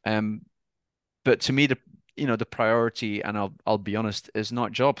 um but to me, the priority, and I'll be honest, is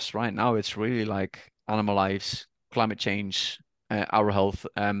not jobs right now. It's really like animal lives, climate change, our health,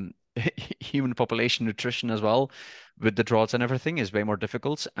 human population, nutrition as well, with the droughts and everything is way more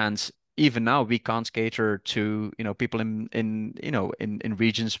difficult. And even now, we can't cater to people in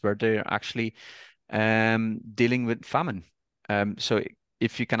regions where they're actually dealing with famine. So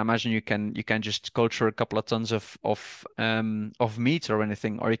if you can imagine, you can just culture a couple of tons of meat or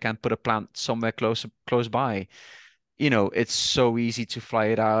anything, or you can put a plant somewhere close by. It's so easy to fly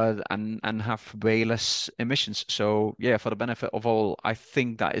it out and have way less emissions. So yeah, for the benefit of all, I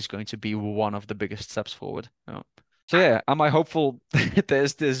think that is going to be one of the biggest steps forward. So yeah, am I hopeful?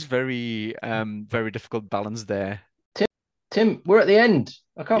 There's this very very difficult balance there. Tim, we're at the end.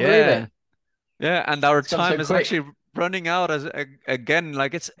 I can't believe it. Yeah, and our It's gone so time is quick. actually running out again.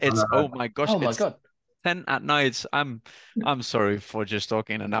 Like it's oh my gosh, Oh my it's God. 10 at night. I'm sorry for just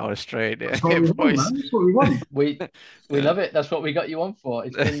talking an hour straight. That's what we want, man. That's what we want. We love it. That's what we got you on for.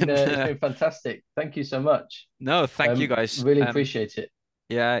 It's been fantastic. Thank you so much. No, thank you guys. Really appreciate it.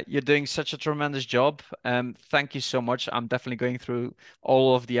 Yeah, you're doing such a tremendous job. Thank you so much. I'm definitely going through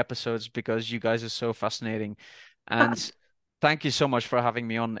all of the episodes because you guys are so fascinating. And thank you so much for having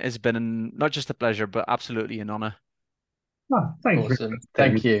me on. It's been not just a pleasure, but absolutely an honor. Oh, thank you. Awesome.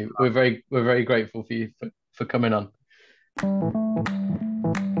 Thank you. We're very grateful for you for coming on.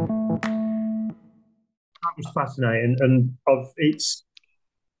 That was fascinating, and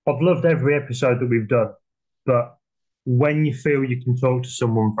I've loved every episode that we've done. But when you feel you can talk to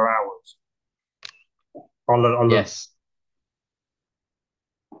someone for hours, I love. Yes,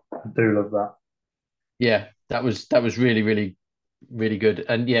 I do love that. yeah, that was really, really, really good,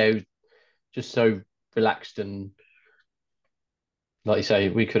 and yeah, it was just so relaxed, and like you say,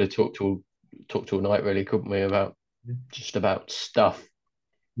 we could have talked all night, really, couldn't we? About just about stuff.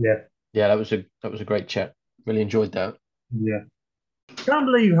 Yeah, that was a great chat. Really enjoyed that. yeah. Can't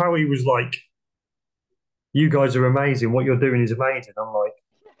believe how he was like, "You guys are amazing. What you're doing is amazing." I'm like,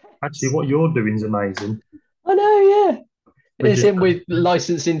 actually, what you're doing is amazing. I know, yeah. We It's just- him with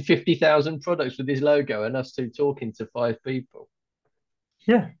licensing 50,000 products with his logo, and us two talking to 5 people.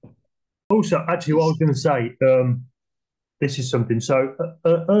 Yeah. Also, actually, what I was going to say, this is something. So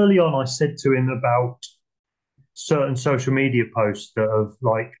early on, I said to him about certain social media posts that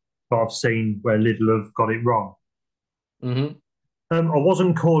I've seen where Lidl have got it wrong. Mm-hmm. I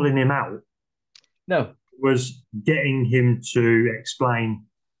wasn't calling him out. No. It was getting him to explain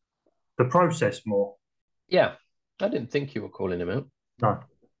the process more. Yeah, I didn't think you were calling him out. No.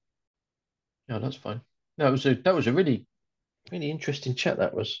 No, that's fine. No, that was a really, really interesting chat.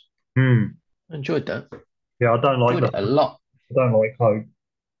 That was. Hmm. I enjoyed that. Yeah, I don't like Enjoyed it a lot. I don't like hope.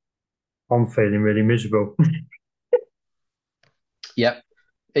 I'm feeling really miserable. Yeah,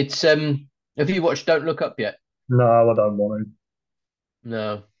 it's Have you watched Don't Look Up yet? No, I don't want to.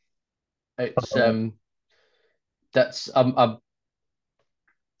 No, it's that's I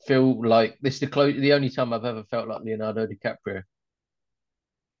feel like this is the only time I've ever felt like Leonardo DiCaprio.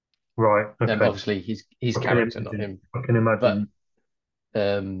 Right. Okay. Obviously, his I can character, not imagine. him. I can imagine.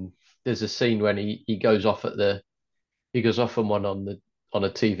 But there's a scene when he goes off on one on a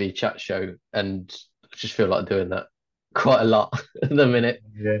TV chat show, and I just feel like doing that quite a lot at the minute.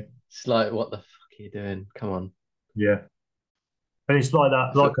 Yeah. It's like, what the fuck are you doing? Come on. Yeah. And it's like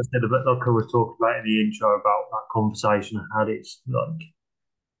that, like I said, about like I was talking about in the intro about that conversation I had. It's like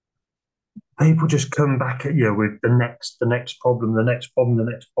people just come back at you with the next problem, the next problem, the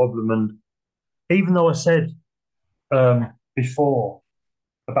next problem. And even though I said before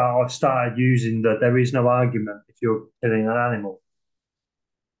about I've started using there is no argument if you're killing an animal.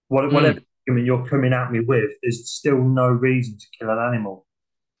 Whatever argument you're coming at me with, there's still no reason to kill an animal.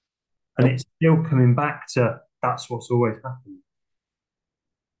 And it's still coming back to that's what's always happened.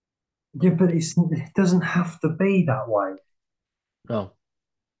 Yeah, but it doesn't have to be that way. No.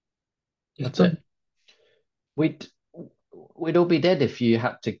 That's it. We'd all be dead if you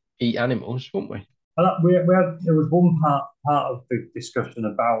had to eat animals, wouldn't we? There was one part of the discussion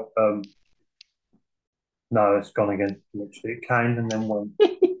about no, it's gone again. Literally, it came and then went.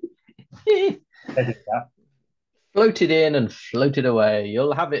 Edit that. Floated in and floated away.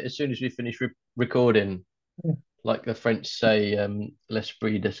 You'll have it as soon as we finish recording. Yeah. Like the French say,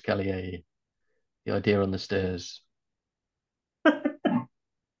 l'esprit d'escalier, the idea on the stairs.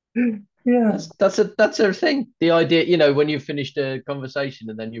 Yeah, That's a thing. The idea, when you've finished a conversation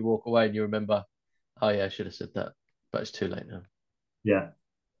and then you walk away and you remember, oh yeah, I should have said that, but it's too late now. yeah.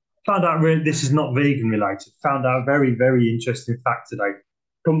 Found out this is not vegan related. Found out a very, very interesting fact today.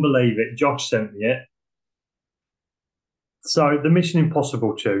 Couldn't believe it. Josh sent me it. So the Mission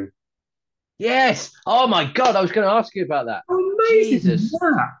Impossible tune. Yes. Oh my God, I was going to ask you about that. How amazing Jesus. is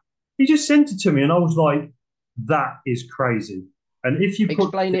that? He just sent it to me, and I was like, "That is crazy." And if you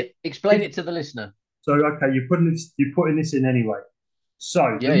explain it to the listener. So okay, you're putting this in anyway.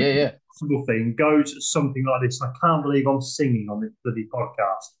 So yeah. Impossible thing goes something like this. I can't believe I'm singing on this bloody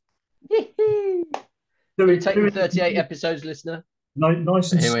podcast. Will it take 38 episodes, listener?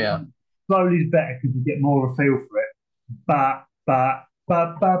 Nice and Here we are. slowly is better because you get more of a feel for it. Ba ba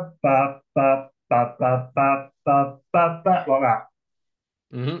ba ba ba ba ba ba ba ba ba ba like that.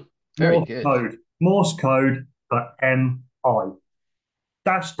 Very Morse good. code. Morse code, but M-I.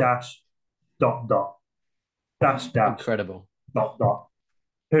 Dash dash dot dot. Dash dash Incredible. dot dot.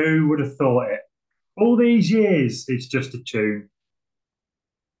 Who would have thought it? All these years, it's just a tune.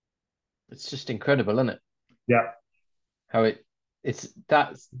 It's just incredible, isn't it? Yeah. How it's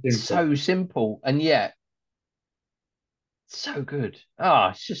that's Simple. so simple and yet so good.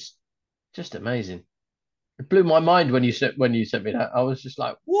 It's just amazing. It blew my mind when you sent me that. I was just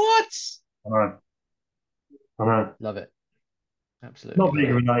like, what? I know. I know. Love it. Absolutely Not love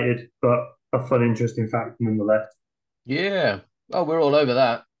Vega it. related, but a fun, interesting fact nonetheless. Yeah. Oh, we're all over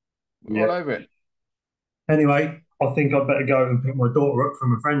that. We're all Yeah. over it. Anyway, I think I'd better go and pick my daughter up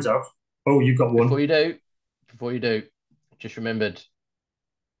from a friend's house. Oh, you got one. Before you do, just remembered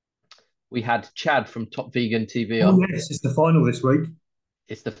we had Chad from Top Vegan TV Oh, on. yes, it's the final this week.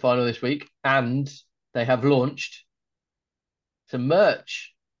 It's the final this week, and they have launched some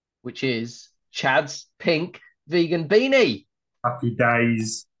merch, which is Chad's pink vegan beanie. Happy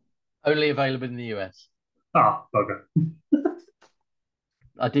days. Only available in the US. Ah, bugger.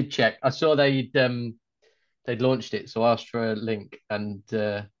 I did check. I saw they'd launched it, so I asked for a link, and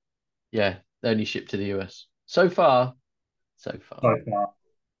yeah, they only shipped to the US. So far. So far.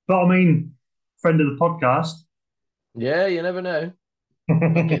 But I mean, friend of the podcast. Yeah, you never know.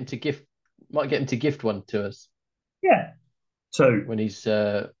 Might get him to gift one to us. Yeah. Two. When he's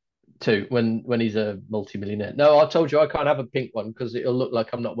when he's a multi-millionaire. No, I told you I can't have a pink one because it'll look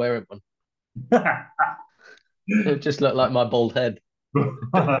like I'm not wearing one. It'll just look like my bald head.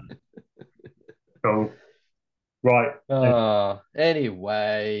 Cool. Right.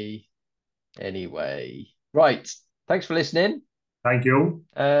 Anyway. Right. Thanks for listening. Thank you.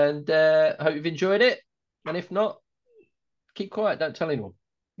 And hope you've enjoyed it. And if not, keep quiet. Don't tell anyone.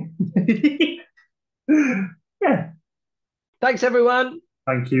 Yeah. Thanks, everyone.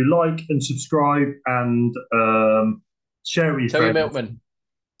 Thank you. Like and subscribe and share with your Tell your friends. milkman.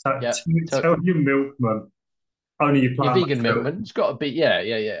 Tell your milkman. Only your Your vegan milkman. It's got to be,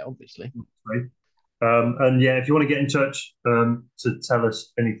 yeah, obviously. And yeah, if you want to get in touch to tell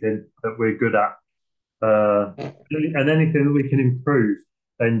us anything that we're good at and anything that we can improve,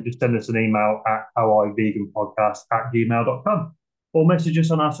 then just send us an email at howiveganpodcast@gmail.com or message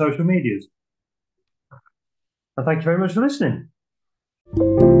us on our social medias. And thank you very much for listening.